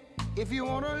blame you if you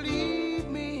want to leave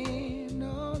me.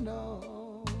 No,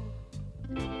 no.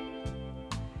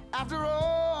 After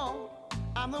all,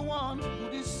 I'm the one who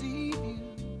deceived you.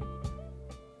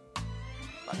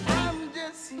 But I'm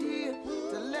just here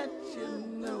to let you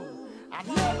know I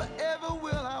never ever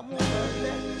will. I want to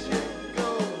let you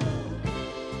go.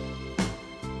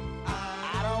 I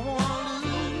don't want to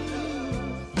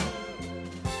lose.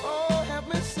 Oh, help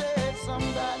me say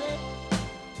somebody.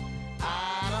 I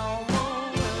don't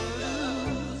want to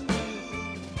lose you,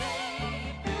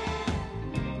 baby.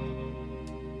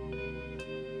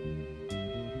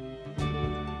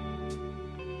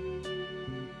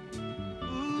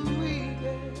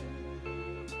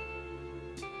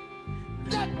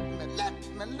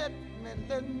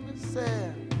 Let me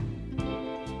say,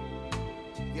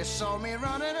 you saw me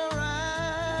running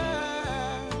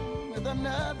around with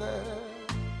another,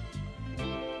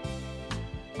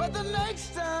 but the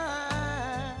next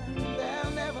time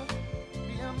there'll never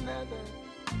be another.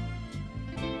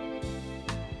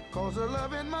 'Cause the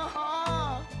love in my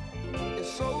heart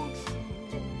is so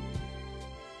true.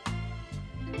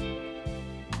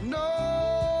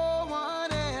 No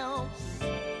one else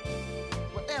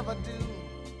will ever do.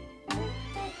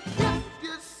 If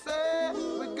you say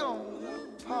we're gonna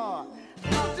part,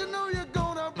 don't you know you're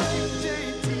gonna break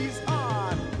JT's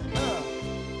heart?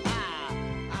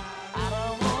 I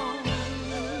don't want to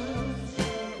lose.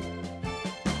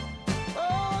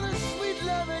 Oh, the sweet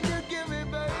loving you give me,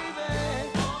 baby.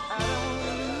 I don't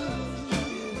lose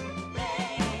you.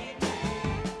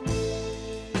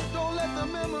 Don't let the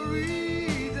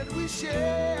memories that we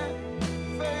share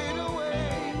fade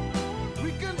away.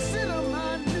 Reconsider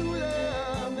my new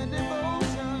love and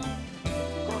devotion.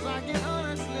 'Cause I can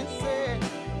honestly say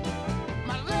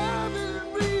my love is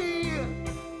real.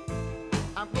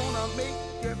 I'm gonna make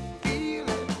you feel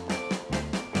it.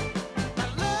 My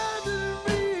love is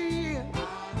real.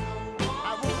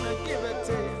 I wanna give it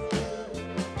to you.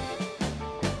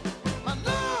 My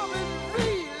love is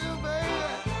real, baby.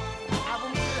 I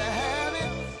want you to have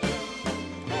it.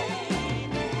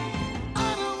 I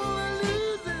don't wanna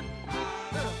lose it.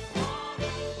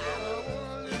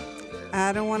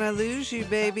 I don't want to lose you,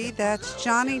 baby. That's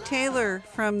Johnny Taylor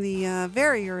from the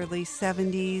very early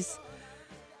 70s.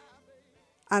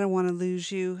 I don't want to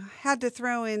lose you. Had to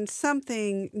throw in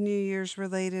something New Year's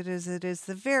related, as it is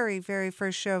the very, very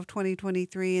first show of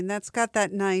 2023, and that's got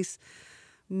that nice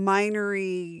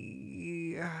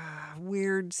minery,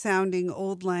 weird sounding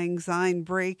Old Lang Syne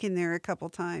break in there a couple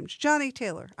times. Johnny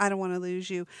Taylor, I don't want to lose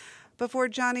you. Before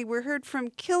Johnny, we heard from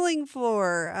Killing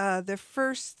Floor.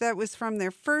 That was from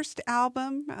their first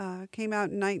album, came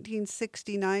out in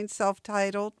 1969,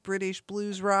 self-titled British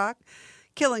blues rock.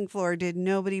 Killing Floor did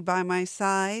Nobody by My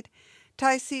Side.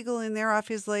 Ty Segall in there off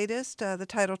his latest, the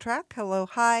title track, Hello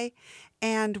Hi.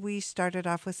 And we started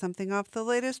off with something off the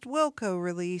latest Wilco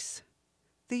release,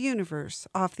 The Universe,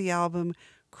 off the album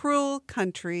Cruel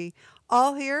Country.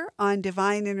 All here on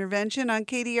Divine Intervention on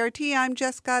KDRT. I'm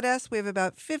Jess Goddess. We have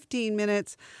about 15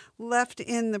 minutes left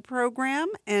in the program,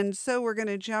 and so we're going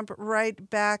to jump right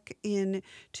back in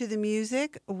to the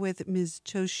music with Ms.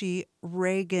 Toshi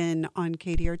Reagan on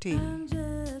KDRT. I'm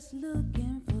just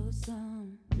looking for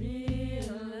some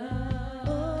real love.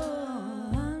 Oh,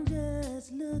 I'm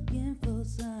just looking for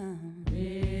some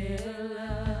real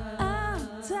love.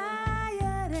 I'm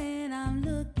tired and I'm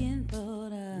looking for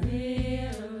the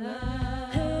real love.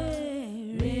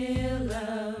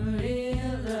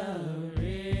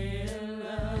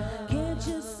 Can't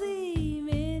you see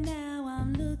me now?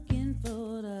 I'm looking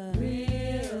for the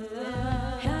real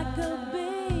love. Like a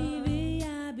baby,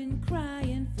 I've been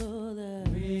crying for the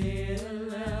real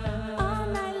love. All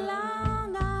night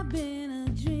long, I've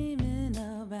been dreaming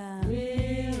about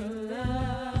real love.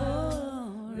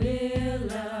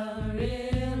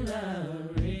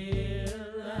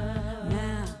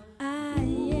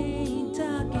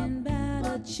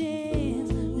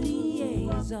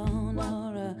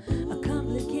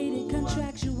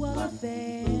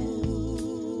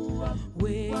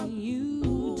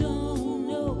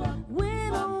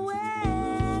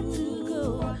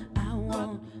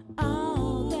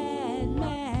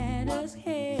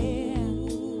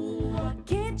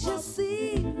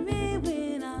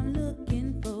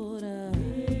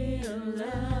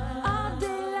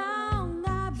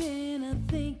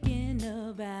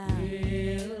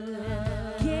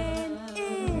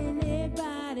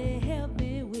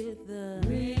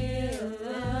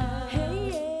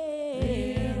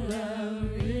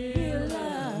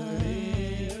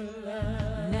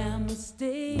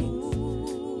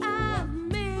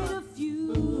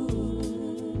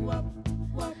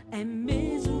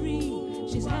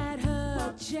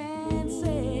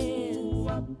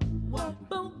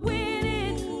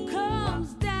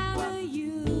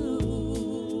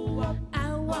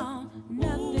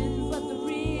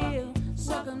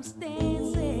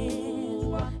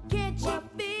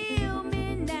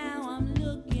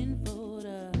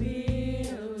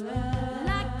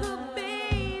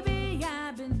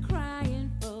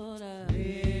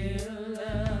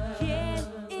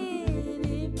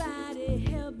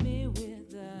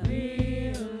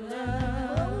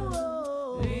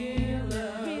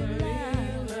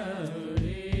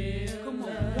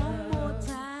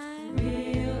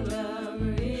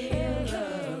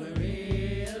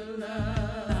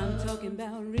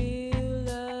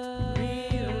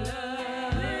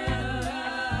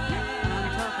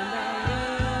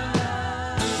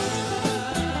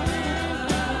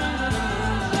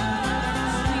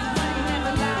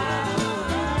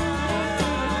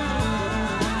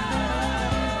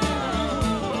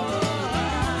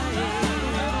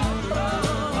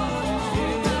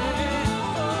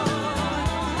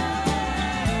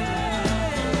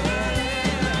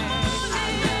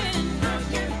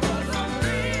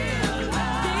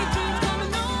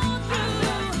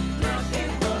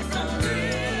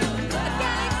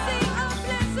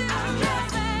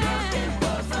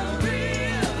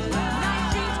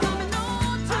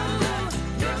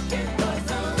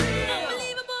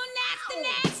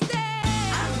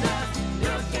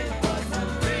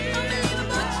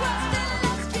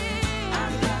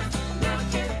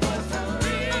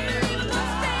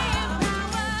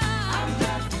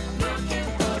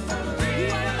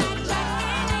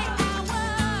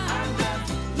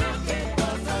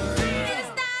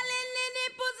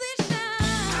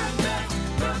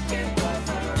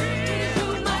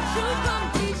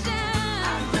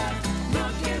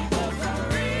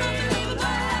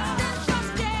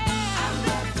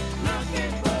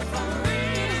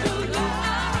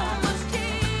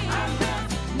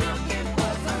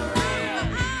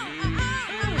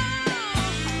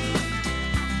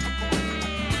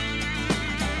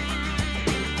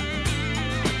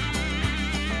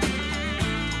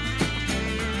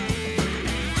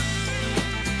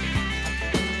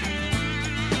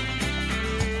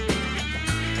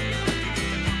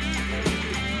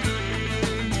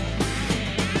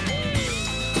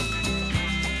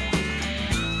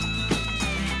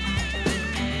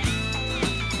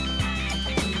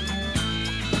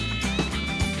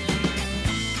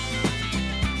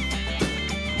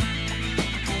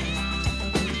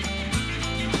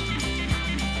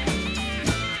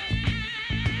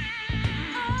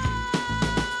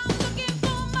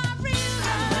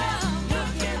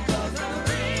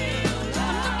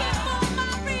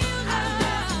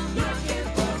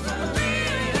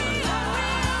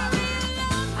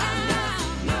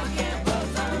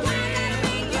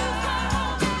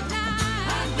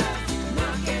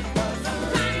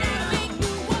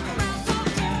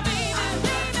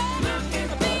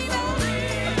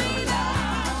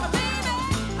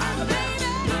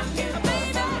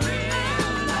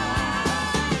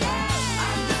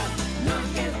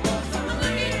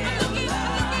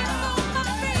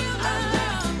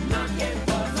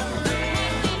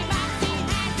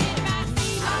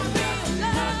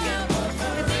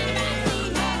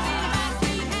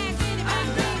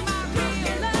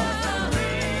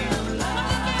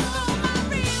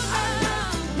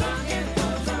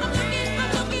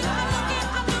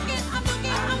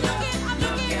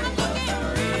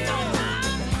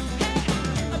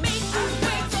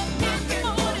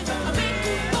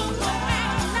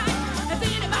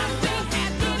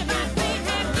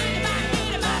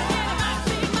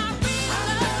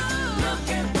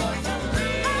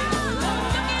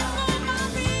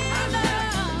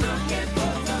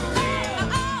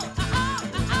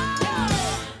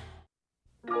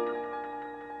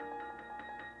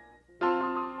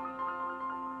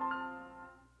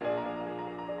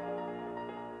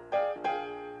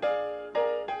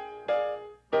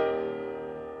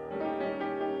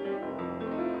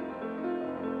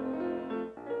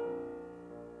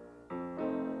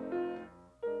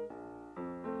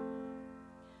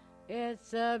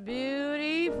 It's a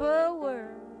beautiful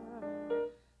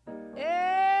world.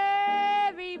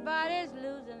 Everybody's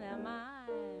losing their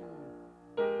mind.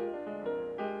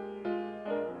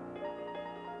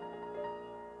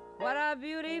 What a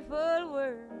beautiful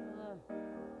world.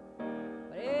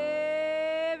 But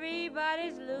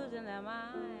everybody's losing their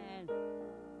mind.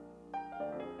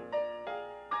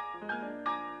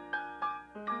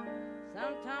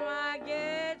 Sometimes I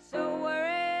get so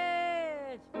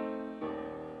worried,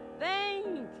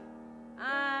 think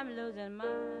I'm losing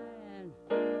mine.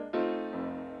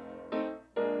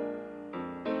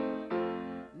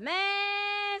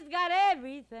 Man's got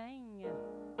everything,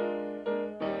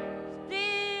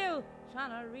 still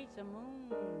trying to reach the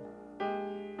moon.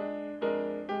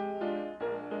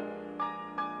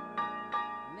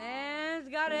 Man's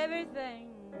got everything,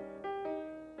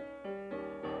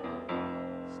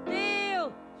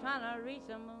 still trying to reach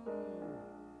the moon.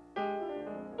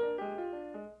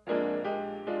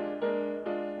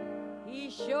 He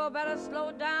sure better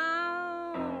slow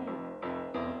down.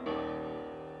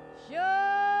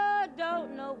 Sure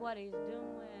don't know what he's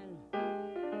doing.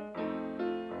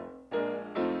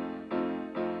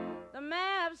 The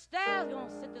man upstairs gonna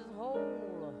set this whole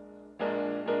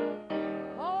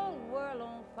world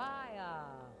on fire.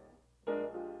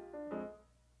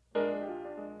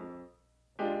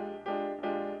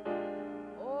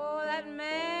 Oh, that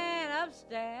man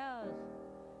upstairs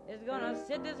is gonna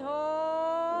set this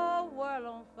whole world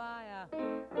on fire.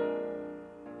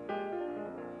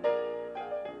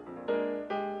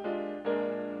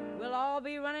 We'll all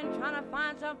be running, trying to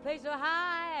find some place to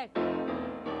hide,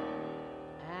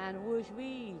 and wish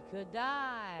we could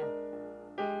die.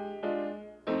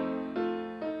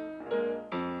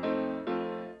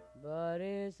 But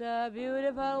it's a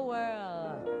beautiful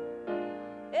world.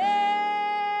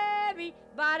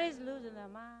 Everybody's losing their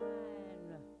mind.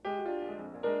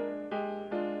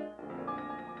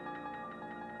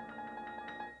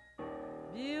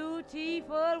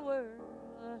 Beautiful world.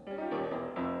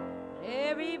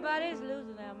 Everybody's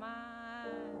losing their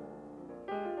mind.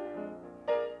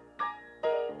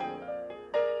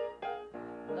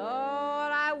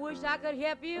 Lord, I wish I could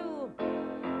help you,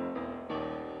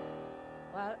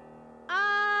 but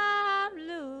I'm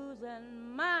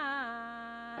losing mine.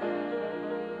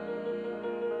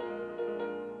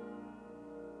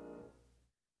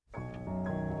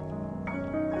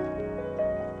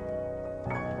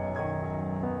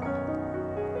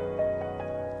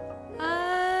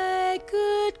 I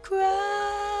could cry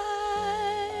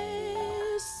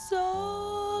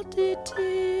salty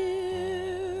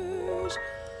tears.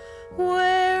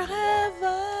 Where have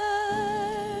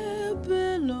I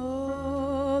been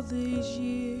all these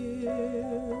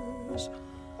years?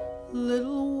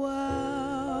 Little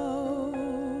while,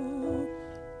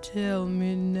 tell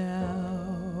me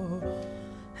now,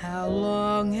 how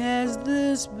long has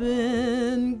this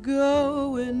been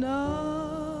going on?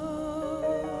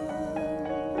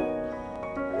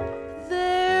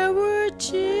 There were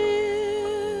chills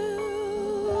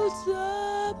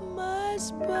up my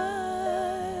spine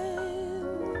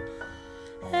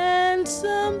and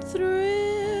some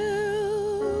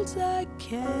thrills I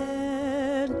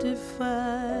can't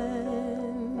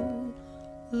define.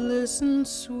 Listen,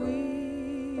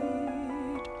 sweet,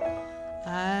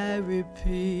 I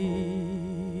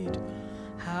repeat,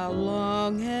 how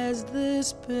long has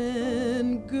this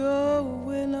been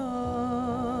going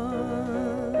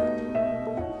on?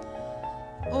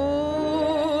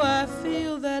 Oh, I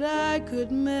feel that I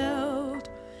could melt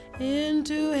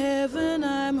into heaven.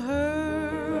 I'm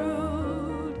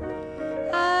hurled.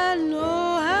 I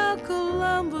know how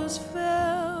Columbus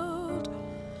felt,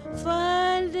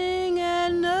 finding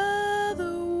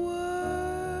another world.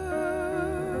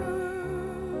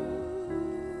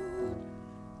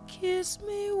 Kiss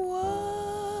me once,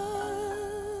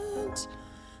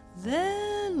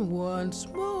 then once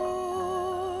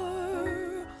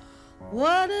more.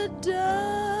 What a dunce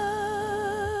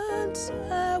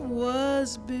I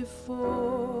was before.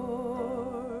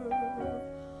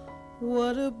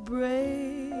 What a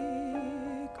break,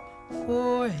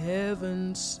 for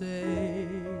heaven's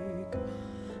sake.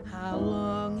 How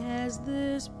long has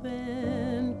this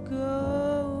been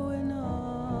going on?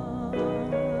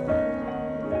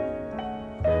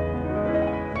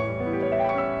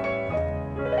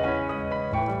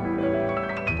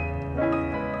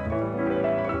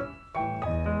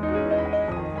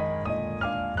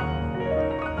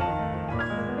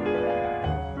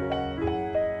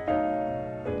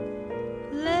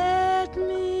 Let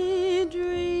me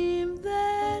dream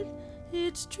that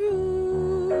it's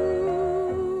true.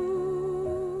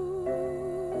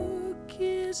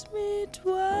 Kiss me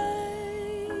twice,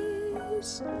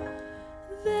 twice,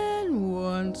 then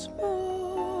once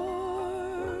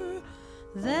more.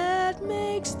 That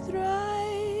makes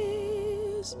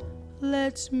thrice.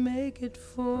 Let's make it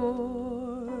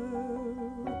four.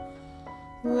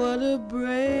 What a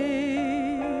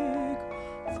break,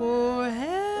 for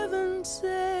heaven's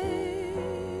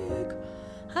sake.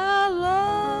 How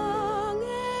long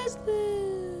has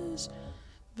this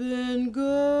been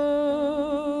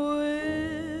going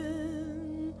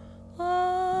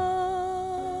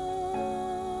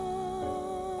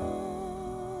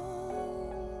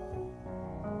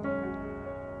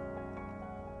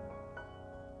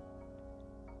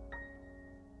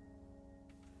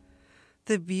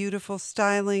The beautiful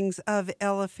stylings of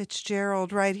Ella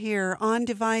Fitzgerald right here on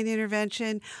Divine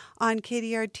Intervention on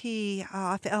KDRT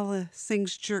off Ella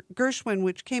Sings Gershwin,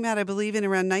 which came out, I believe, in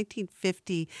around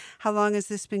 1950. How long has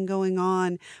this been going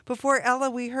on? Before Ella,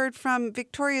 we heard from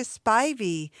Victoria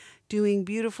Spivey doing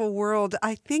Beautiful World.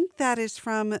 I think that is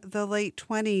from the late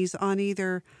 20s on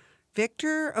either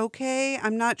Victor, okay,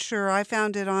 I'm not sure. I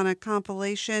found it on a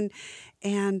compilation,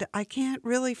 and I can't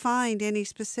really find any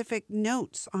specific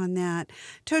notes on that.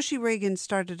 Toshi Reagan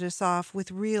started us off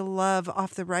with Real Love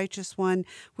off The Righteous One,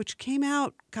 which came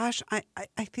out, gosh,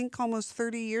 I think almost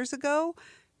 30 years ago,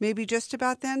 maybe just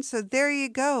about then. So there you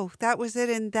go. That was it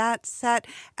in that set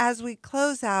as we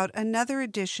close out another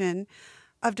edition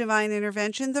of Divine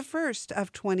Intervention, the first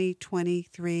of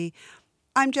 2023.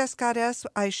 I'm Jess Goddess.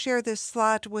 I share this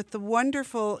slot with the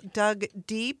wonderful Doug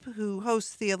Deep, who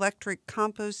hosts the Electric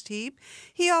Compost Heap.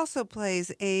 He also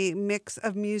plays a mix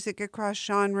of music across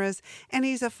genres, and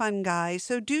he's a fun guy.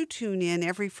 So do tune in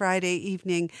every Friday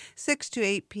evening, 6 to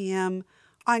 8 p.m.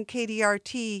 on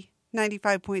KDRT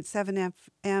 95.7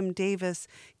 FM Davis,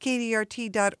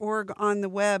 kdrt.org on the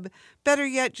web. Better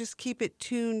yet, just keep it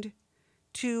tuned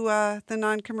to the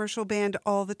non-commercial band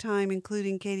all the time,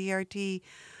 including KDRT.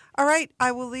 All right,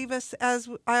 I will leave us as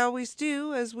I always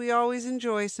do, as we always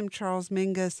enjoy some Charles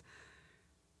Mingus.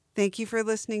 Thank you for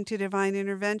listening to Divine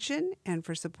Intervention and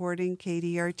for supporting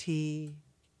KDRT.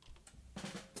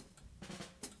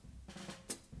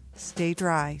 Stay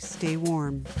dry, stay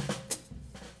warm.